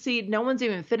 As you can see, no one's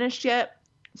even finished yet.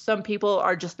 Some people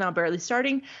are just now barely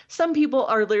starting. Some people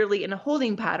are literally in a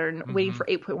holding pattern waiting for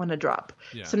 8.1 to drop.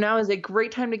 Yeah. So now is a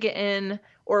great time to get in,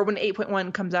 or when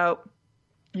 8.1 comes out,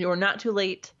 you are not too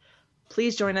late.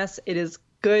 Please join us. It is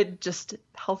good, just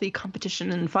healthy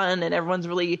competition and fun, and everyone's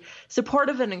really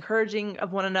supportive and encouraging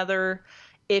of one another.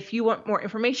 If you want more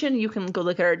information, you can go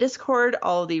look at our Discord.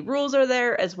 All the rules are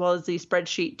there, as well as the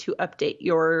spreadsheet to update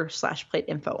your slash plate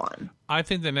info on. I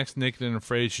think the next Naked and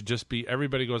Afraid should just be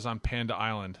everybody goes on Panda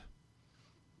Island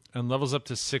and levels up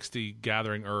to 60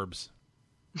 gathering herbs.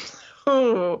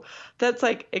 Oh, that's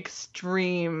like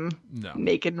extreme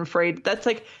Naked and Afraid. That's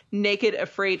like Naked,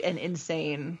 Afraid, and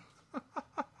Insane.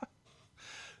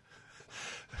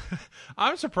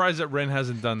 I'm surprised that Ren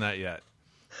hasn't done that yet.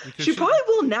 She probably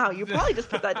will now. You probably just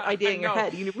put that idea in your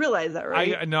head. You realize that,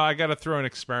 right? I got to throw an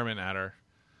experiment at her.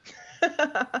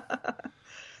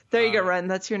 There you go, Ren.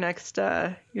 That's your next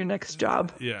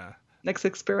job. Yeah. Next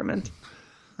experiment.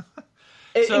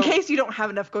 In case you don't have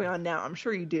enough going on now, I'm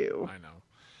sure you do. I know.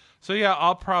 So yeah,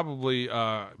 I'll probably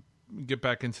get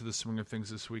back into the swing of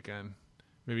things this weekend.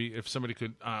 Maybe if somebody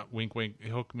could wink, wink,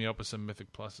 hook me up with some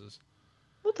Mythic Pluses.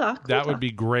 We'll talk. That would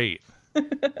be great.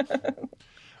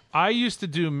 I used to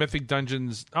do Mythic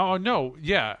Dungeons. Oh, no.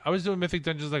 Yeah. I was doing Mythic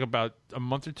Dungeons like about a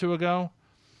month or two ago.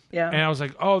 Yeah. And I was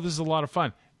like, oh, this is a lot of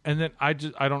fun. And then I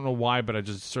don't know why, but I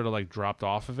just sort of like dropped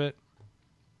off of it.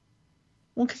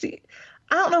 Well, because I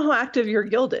don't know how active your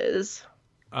guild is.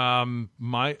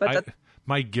 My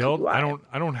guild, I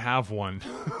don't have one.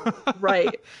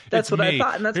 Right. That's what me. I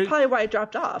thought. And that's probably why I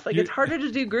dropped off. Like, it's harder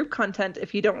to do group content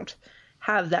if you don't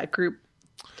have that group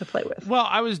to play with. Well,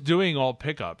 I was doing all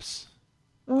pickups.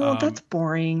 Oh, that's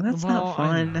boring. That's not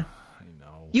fun. I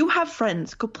know. You have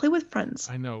friends. Go play with friends.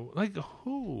 I know. Like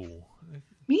who?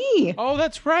 Me. Oh,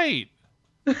 that's right.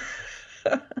 You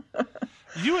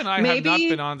and I have not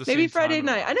been on the same maybe Friday time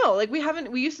night. I know. Like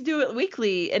we used to do it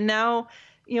weekly, and now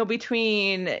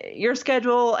between your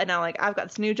schedule and now like I've got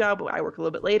this new job, I work a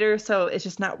little bit later, so it's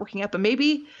just not working out. But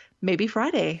maybe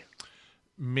Friday.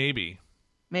 Maybe.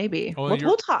 Oh,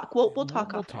 we'll talk. We'll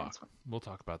talk. We'll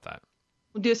talk about that.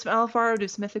 We'll do some LFR, do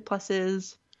some Mythic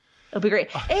Pluses. It'll be great.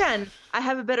 And I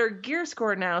have a better gear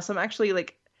score now, so I'm actually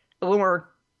like a little more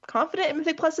confident in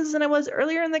Mythic Pluses than I was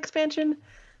earlier in the expansion.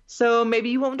 So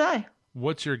maybe you won't die.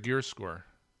 What's your gear score?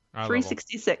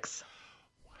 366.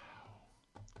 Wow.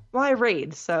 Well, I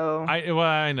raid, so...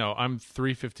 I know. I'm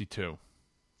 352.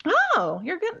 Oh,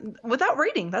 you're good. Without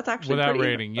rating, that's actually Without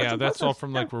pretty, rating, yeah. That's all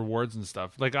from like rewards and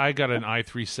stuff. Like I got an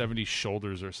I-370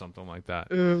 shoulders or something like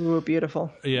that. Ooh,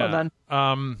 beautiful. Yeah. Well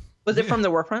done. Was it from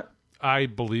the Warfront? I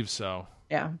believe so.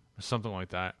 Yeah. Something like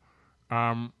that.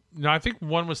 No, I think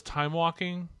one was Time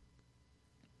Walking.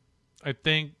 I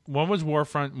think one was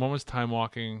Warfront, one was Time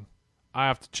Walking. I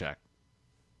have to check.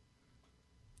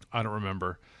 I don't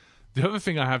remember. The other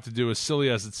thing I have to do, as silly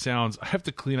as it sounds, I have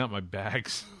to clean out my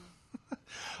bags.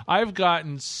 I've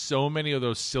gotten so many of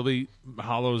those silly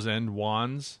Hollow's End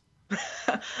wands.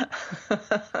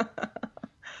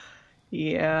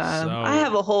 Yeah, So- I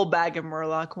have a whole bag of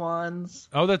Murloc wands.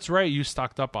 Oh, that's right. You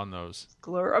stocked up on those.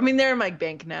 I mean, they're in my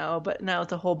bank now, but now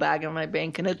it's a whole bag in my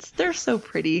bank, and they're so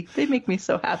pretty. They make me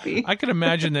so happy. I can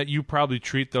imagine that you probably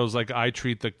treat those like I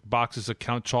treat the boxes of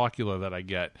Count Chocula that I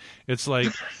get. It's like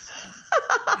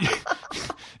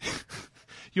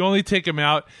you only take them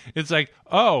out. It's like,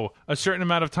 oh, a certain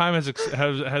amount of time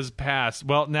has passed.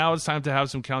 Well, now it's time to have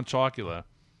some Count Chocula.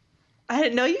 I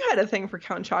didn't know you had a thing for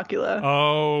Count Chocula.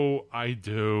 Oh, I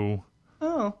do.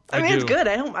 Oh, I I mean, it's do. good.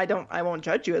 I won't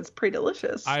judge you. It's pretty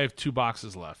delicious. I have 2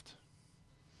 boxes left.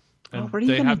 And what are you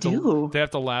they gonna have to- do? They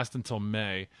have to last until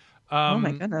May. Oh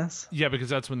my goodness. Yeah, because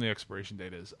that's when the expiration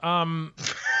date is.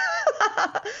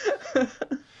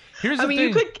 Here's the I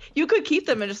mean, thing. you could keep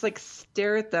them and just like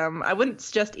stare at them. I wouldn't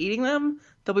suggest eating them.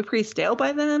 They'll be pretty stale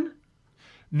by then.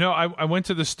 No, I went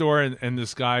to the store and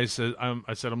this guy said,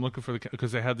 I said, I'm looking for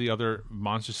because they had the other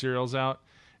monster cereals out.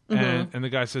 And the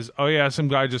guy says, oh yeah, some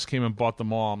guy just came and bought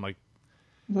them all. I'm like,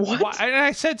 What? why? And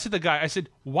I said to the guy, I said,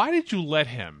 why did you let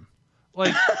him?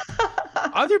 Like,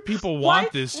 other people want Why-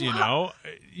 this, you know?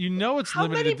 You know it's How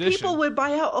limited many edition. people would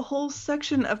buy out a whole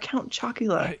section of Count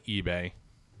Chocula? eBay.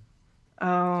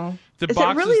 Oh, The is it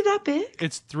boxes- really that big?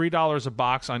 It's $3 a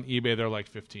box on eBay. They're like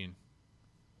 15.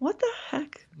 What the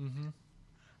heck? Mm-hmm.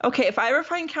 Okay, if I ever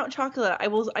find Count Chocula, I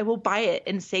will buy it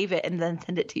and save it and then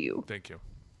send it to you. Thank you.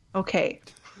 Okay.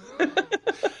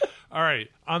 All right.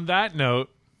 On that note,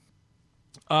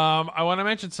 I want to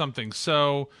mention something.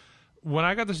 So, when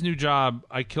I got this new job,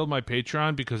 I killed my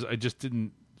Patreon because I just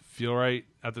didn't feel right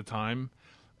at the time.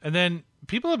 And then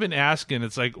people have been asking,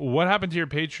 it's like, what happened to your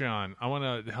Patreon? I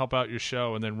want to help out your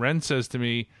show. And then Ren says to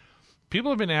me,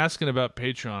 people have been asking about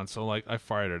Patreon. So, like, I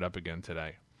fired it up again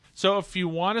today. So, if you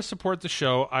want to support the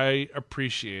show, I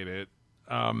appreciate it.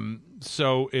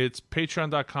 So it's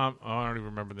patreon.com. Oh, I don't even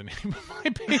remember the name of my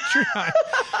Patreon.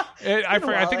 I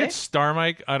forgot. I think it's Star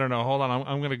Mike. I don't know. Hold on.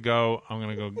 I'm gonna go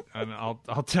and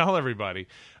I'll tell everybody.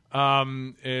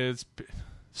 It's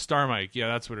Star Mike. Yeah,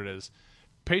 that's what it is.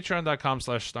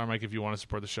 Patreon.com/Star Mike if you want to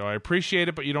support the show. I appreciate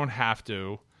it, but you don't have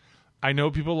to. I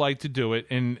know people like to do it,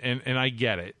 and I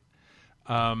get it.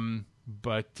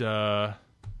 But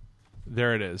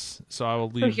there it is. So I will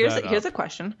leave that Here's up. a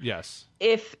question. Yes.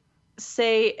 If,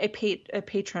 say, a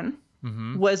patron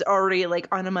was already like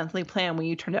on a monthly plan when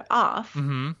you turned it off,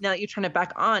 now that you turn it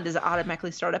back on, does it automatically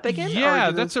start up again? Yeah,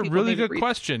 Or do that's a people really need to good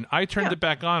question. I turned it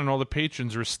back on, and all the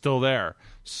patrons are still there.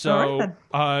 So,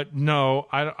 All no,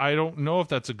 I don't know if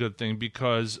that's a good thing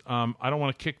because I don't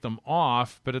want to kick them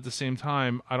off, but at the same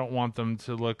time, I don't want them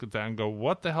to look at that and go,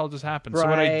 "What the hell just happened?" So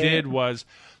what I Right. did was,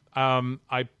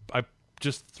 I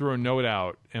just threw a note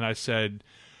out, and I said,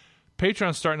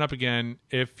 Patreon's starting up again.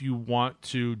 If you want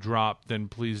to drop, then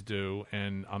please do,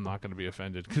 and I'm not going to be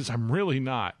offended because I'm really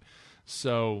not.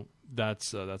 So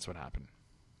that's what happened.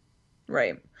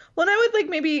 Right. Well, and I would like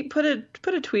maybe put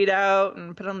a tweet out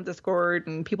and put it on the Discord,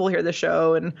 and people hear the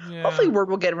show, and hopefully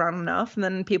word will get around enough, and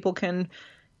then people can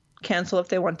cancel if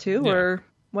they want to or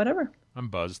whatever. I'm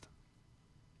buzzed.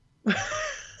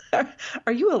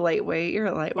 Are you a lightweight? You're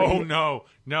a lightweight. Oh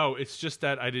no! It's just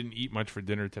that I didn't eat much for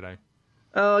dinner today.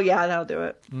 Oh yeah, that'll do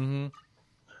it.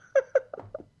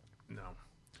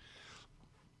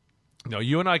 No,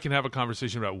 you and I can have a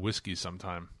conversation about whiskey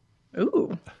sometime.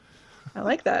 Ooh, I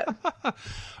like that.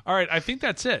 All right, I think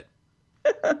that's it.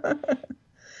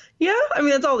 Yeah, I mean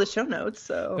that's all the show notes.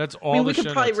 So That's all I mean, the we could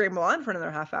show probably notes. ramble on for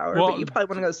another half hour, Well, but you probably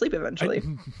want to go to sleep eventually.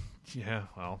 Yeah,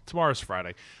 well, tomorrow's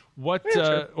Friday. What? Yeah,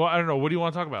 sure. Well, I don't know. What do you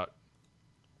want to talk about?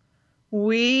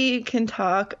 We can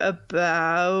talk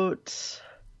about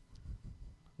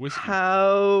Whiskey.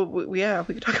 we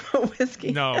could talk about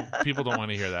whiskey. No, people don't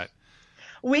want to hear that.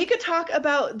 We could talk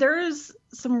about there's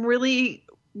some really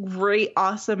great,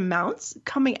 awesome mounts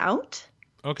coming out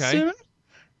Okay. soon.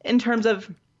 In terms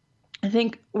of, I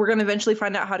think we're going to eventually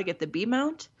find out how to get the B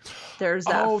mount. There's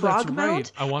that Oh, frog that's right.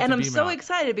 mount, I want and the I'm B so mount.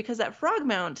 excited because that frog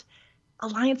mount,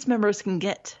 Alliance members can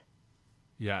get.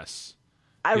 Yes.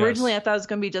 I Yes. Originally, I thought it was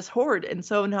going to be just Horde, and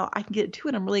so now I can get it too,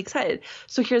 and I'm really excited.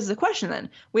 So here's the question then.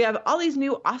 We have all these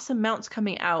new awesome mounts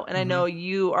coming out, and I know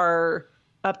you are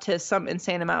up to some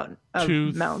insane amount of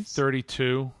mounts.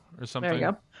 232 or something. There you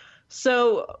go.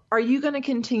 So are you going to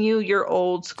continue your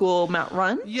old school mount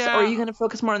runs? Yeah. Or are you going to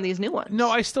focus more on these new ones? No,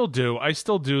 I still do. I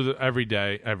still do the every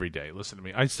day. Every day. Listen to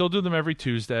me. I still do them every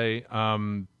Tuesday.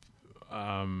 I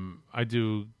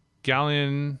do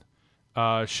Galleon,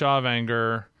 Shaw of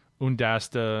Anger,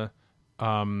 Undasta,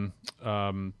 Karazhan,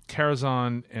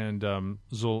 and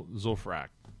Zul'Farrak.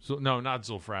 No, not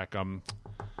Zul'Farrak.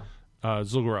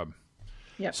 Zul'Gurub.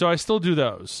 Yep. So I still do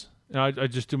those. I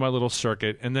just do my little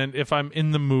circuit, and then if I'm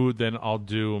in the mood, then I'll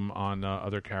do them on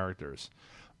other characters.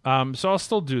 So I'll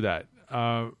still do that.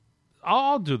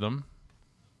 I'll do them.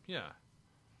 Yeah.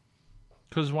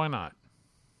 Because why not?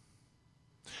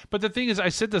 But the thing is, I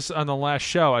said this on the last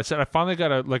show. I said I finally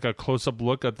got a close-up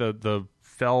look at the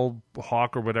Fell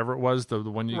Hawk or whatever it was, the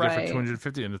one you get for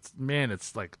 250, and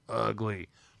it's like ugly.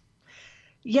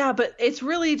 Yeah, but it's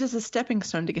really just a stepping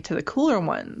stone to get to the cooler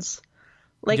ones.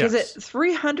 Like, Yes. Is it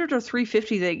 300 or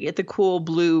 350 they get the cool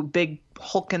blue big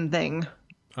hulking thing?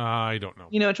 I don't know.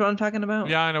 You know which one I'm talking about?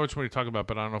 Yeah, I know which one you're talking about,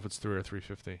 but I don't know if it's 3 or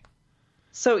 350.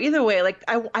 So either way, like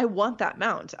I want that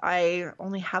mount. I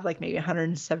only have like maybe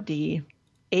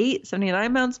 178,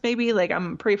 79 mounts maybe. Like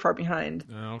I'm pretty far behind.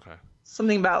 Okay.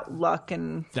 Something about luck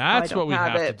and That's I don't what we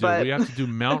have to it, do. But... We have to do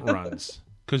mount runs.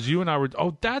 Because you and I were...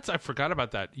 Oh, I forgot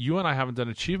about that. You and I haven't done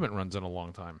achievement runs in a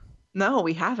long time. No,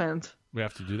 we haven't. We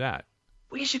have to do that.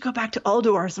 We should go back to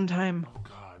Ulduar sometime. Oh,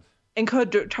 God. And try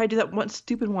to do that one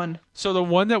stupid one. So the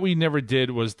one that we never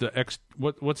did was the X...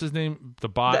 What's his name? The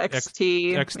bot? The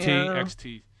XT.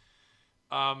 XT.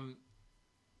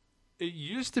 It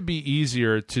used to be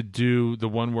easier to do the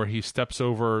one where he steps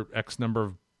over X number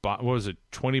of... What was it?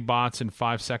 20 bots in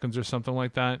 5 seconds or something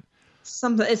like that?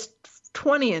 It's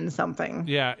 20 and something.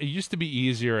 Yeah, it used to be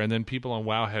easier, and then people on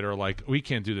Wowhead are like, we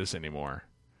can't do this anymore.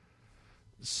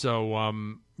 So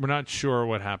we're not sure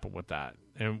what happened with that,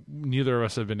 and neither of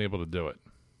us have been able to do it.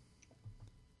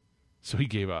 So he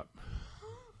gave up.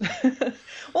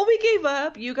 Well, we gave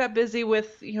up. You got busy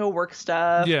with, work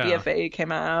stuff. Yeah. BFA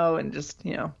came out and just,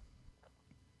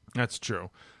 That's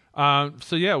true. So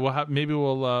yeah, we'll have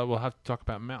to talk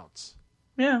about mounts.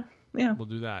 Yeah. We'll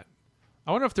do that.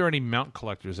 I wonder if there are any mount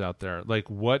collectors out there. Like,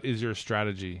 what is your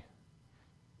strategy?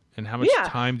 And how much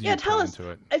time do you tell put us,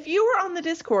 into it? If you were on the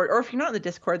Discord, or if you're not on the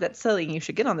Discord, that's silly. You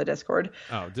should get on the Discord.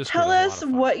 Oh, Discord. Tell is a lot us of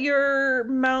fun. what your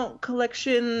mount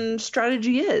collection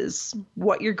strategy is,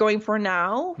 what you're going for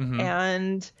now,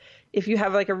 and if you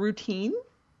have like a routine.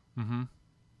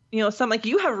 Mm-hmm. Some like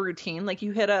you have a routine, like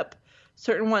you hit up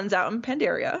certain ones out in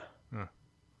Pandaria. Yeah.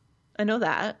 I know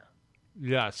that.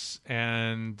 Yes,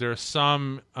 and there's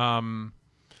some.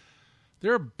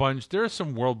 There are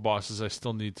some world bosses I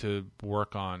still need to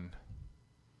work on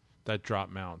that drop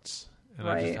mounts, and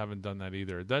I just haven't done that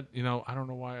either. That I don't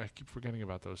know why I keep forgetting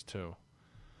about those too.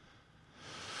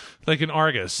 Like in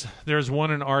Argus, there's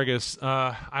one in Argus.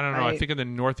 I don't know. I think in the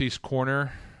northeast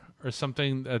corner or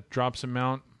something that drops a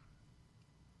mount.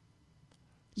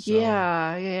 So,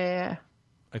 Yeah.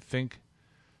 I think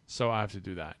so. I have to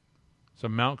do that. So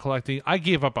mount collecting. I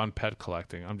gave up on pet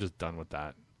collecting. I'm just done with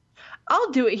that. I'll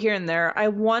do it here and there. I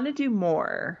want to do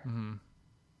more. Mm-hmm.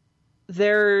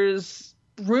 There's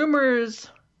rumors,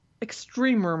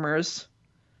 extreme rumors,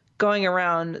 going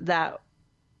around that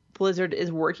Blizzard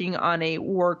is working on a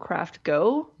Warcraft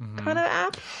Go kind of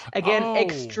app. Again,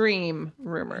 extreme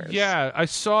rumors. Yeah, I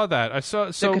saw that. The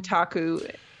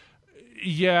Kotaku.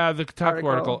 Yeah, the Kotaku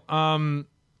article.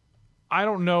 I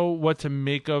don't know what to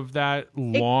make of that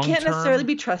long term. It can't necessarily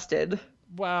be trusted.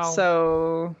 Well,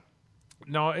 so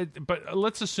no, but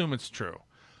let's assume it's true.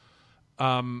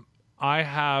 I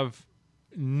have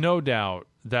no doubt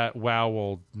that WoW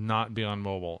will not be on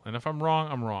mobile, and if I'm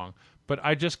wrong, I'm wrong. But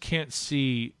I just can't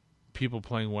see people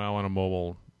playing WoW on a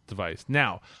mobile device.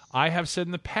 Now, I have said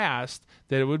in the past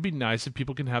that it would be nice if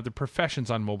people can have their professions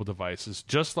on mobile devices,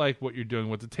 just like what you're doing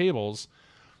with the tables,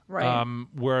 right?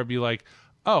 Where I'd be like,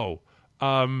 I'm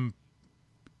on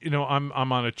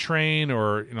a train,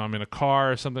 or I'm in a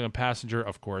car or something, a passenger,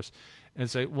 of course, and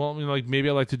say, well, maybe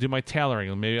I like to do my tailoring,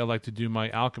 and maybe I like to do my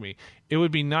alchemy. It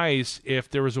would be nice if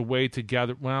there was a way to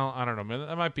gather. Well, I don't know,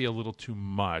 that might be a little too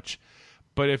much,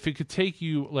 but if it could take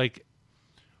you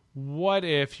what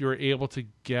if you're able to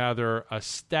gather a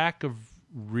stack of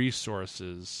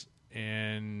resources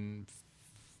in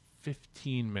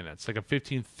 15 minutes, like a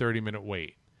 30 minute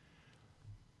wait?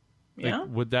 Yeah.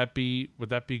 Would that be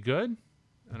good?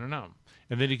 I don't know.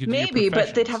 And then you could maybe,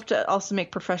 but they'd have to also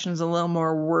make professions a little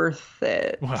more worth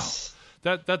it. Well,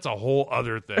 that's a whole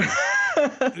other thing.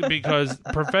 Because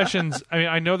professions,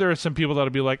 I know there are some people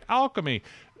that'll be like, alchemy.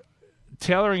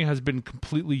 Tailoring has been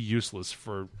completely useless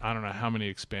for I don't know how many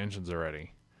expansions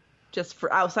already. Just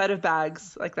for outside of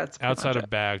bags, that's outside of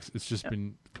bags, it's just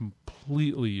been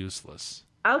completely useless.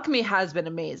 Alchemy has been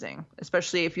amazing,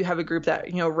 especially if you have a group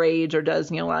that raids or does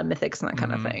a lot of mythics and that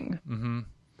kind of thing. Mm-hmm.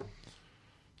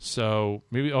 So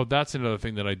maybe that's another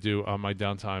thing that I do on my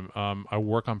downtime. I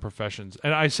work on professions,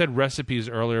 and I said recipes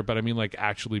earlier, but I mean like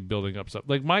actually building up stuff.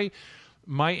 Like my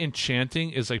enchanting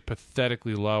is like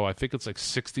pathetically low. I think it's like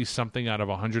 60 something out of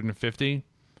 150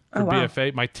 for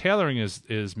BFA. My tailoring is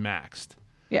maxed.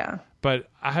 Yeah. But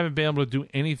I haven't been able to do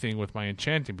anything with my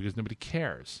enchanting because nobody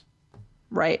cares.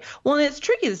 Right. Well, and it's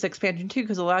tricky, this expansion too,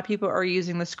 because a lot of people are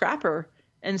using the scrapper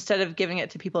instead of giving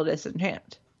it to people to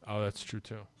disenchant. Oh, that's true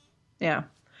too. Yeah.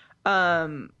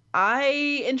 In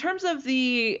terms of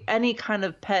any kind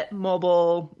of pet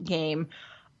mobile game,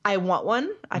 I want one.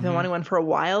 I've been wanting one for a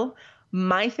while.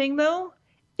 My thing though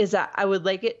is that I would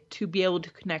like it to be able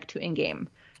to connect to in-game.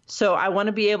 So I want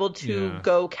to be able to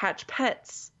go catch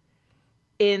pets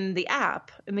in the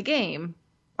app, in the game,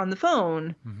 on the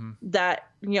phone that,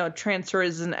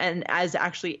 transfers and as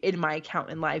actually in my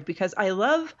account in live, because I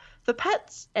love the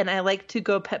pets and I like to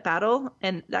go pet battle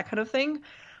and that kind of thing.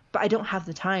 But I don't have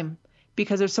the time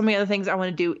because there's so many other things I want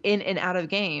to do in and out of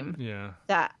game. Yeah.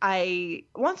 That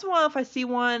once in a while, if I see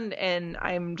one and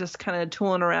I'm just kind of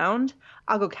tooling around,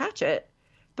 I'll go catch it.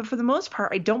 But for the most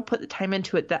part, I don't put the time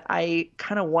into it that I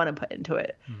kind of want to put into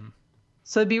it.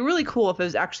 So it'd be really cool if it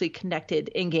was actually connected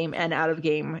in game and out of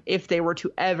game if they were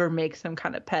to ever make some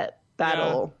kind of pet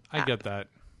battle. Yeah, I get that.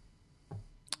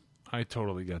 I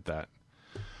totally get that.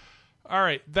 All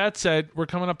right. That said, we're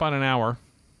coming up on an hour.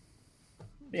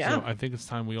 Yeah. So I think it's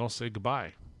time we all say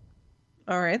goodbye.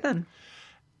 All right, then.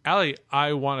 Allie,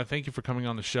 I want to thank you for coming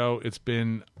on the show. It's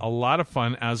been a lot of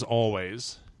fun, as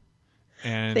always.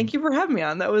 And thank you for having me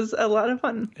on. That was a lot of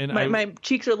fun. And my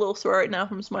cheeks are a little sore right now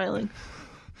from smiling.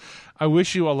 I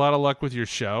wish you a lot of luck with your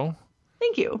show.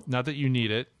 Thank you. Not that you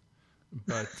need it,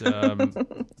 but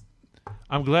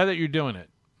I'm glad that you're doing it.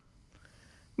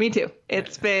 Me too.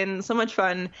 It's been so much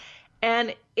fun.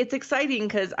 And it's exciting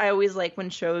because I always like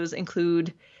when shows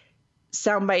include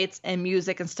sound bites and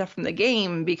music and stuff from the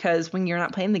game, because when you're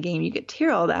not playing the game, you get to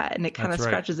hear all that and it kind of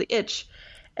scratches the itch.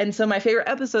 And so my favorite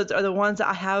episodes are the ones that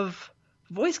I have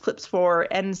voice clips for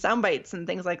and sound bites and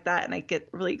things like that. And I get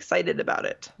really excited about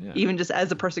it, even just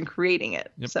as a person creating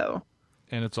it. Yep. So,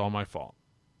 and it's all my fault.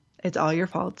 It's all your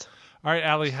fault. All right,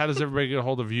 Allie, how does everybody get a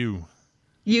hold of you?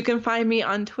 You can find me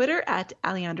on Twitter at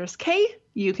AlliandresK.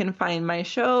 You can find my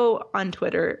show on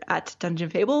Twitter at Dungeon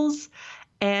Fables.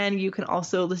 And you can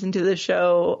also listen to the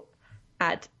show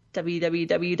at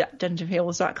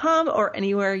www.dungeonfables.com or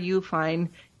anywhere you find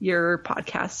your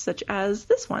podcasts, such as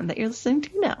this one that you're listening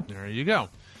to now. There you go.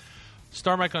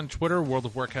 Star Mike on Twitter, World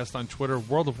of Warcast on Twitter,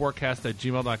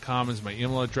 worldofwarcast@gmail.com is my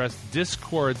email address.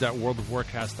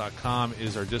 Discord.worldofwarcast.com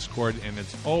is our Discord, and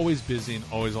it's always busy and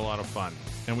always a lot of fun.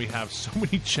 And we have so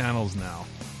many channels now.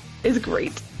 It's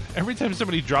great. Every time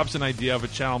somebody drops an idea of a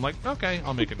channel, I'm like, okay,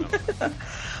 I'll make another.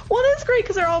 Well, it's great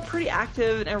because they're all pretty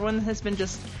active, and everyone has been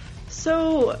just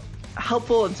so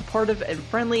helpful and supportive and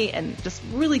friendly and just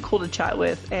really cool to chat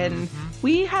with. And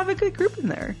we have a good group in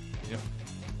there. Yep.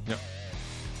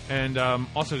 And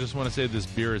also just want to say this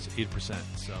beer is 8%,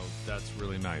 so that's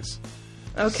really nice.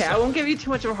 Okay, I won't give you too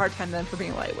much of a hard time then for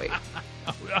being lightweight.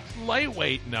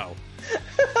 Lightweight? No.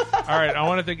 All right, I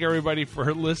want to thank everybody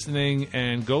for listening,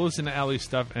 and go listen to Allie's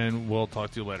stuff, and we'll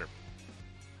talk to you later.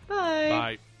 Bye.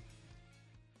 Bye.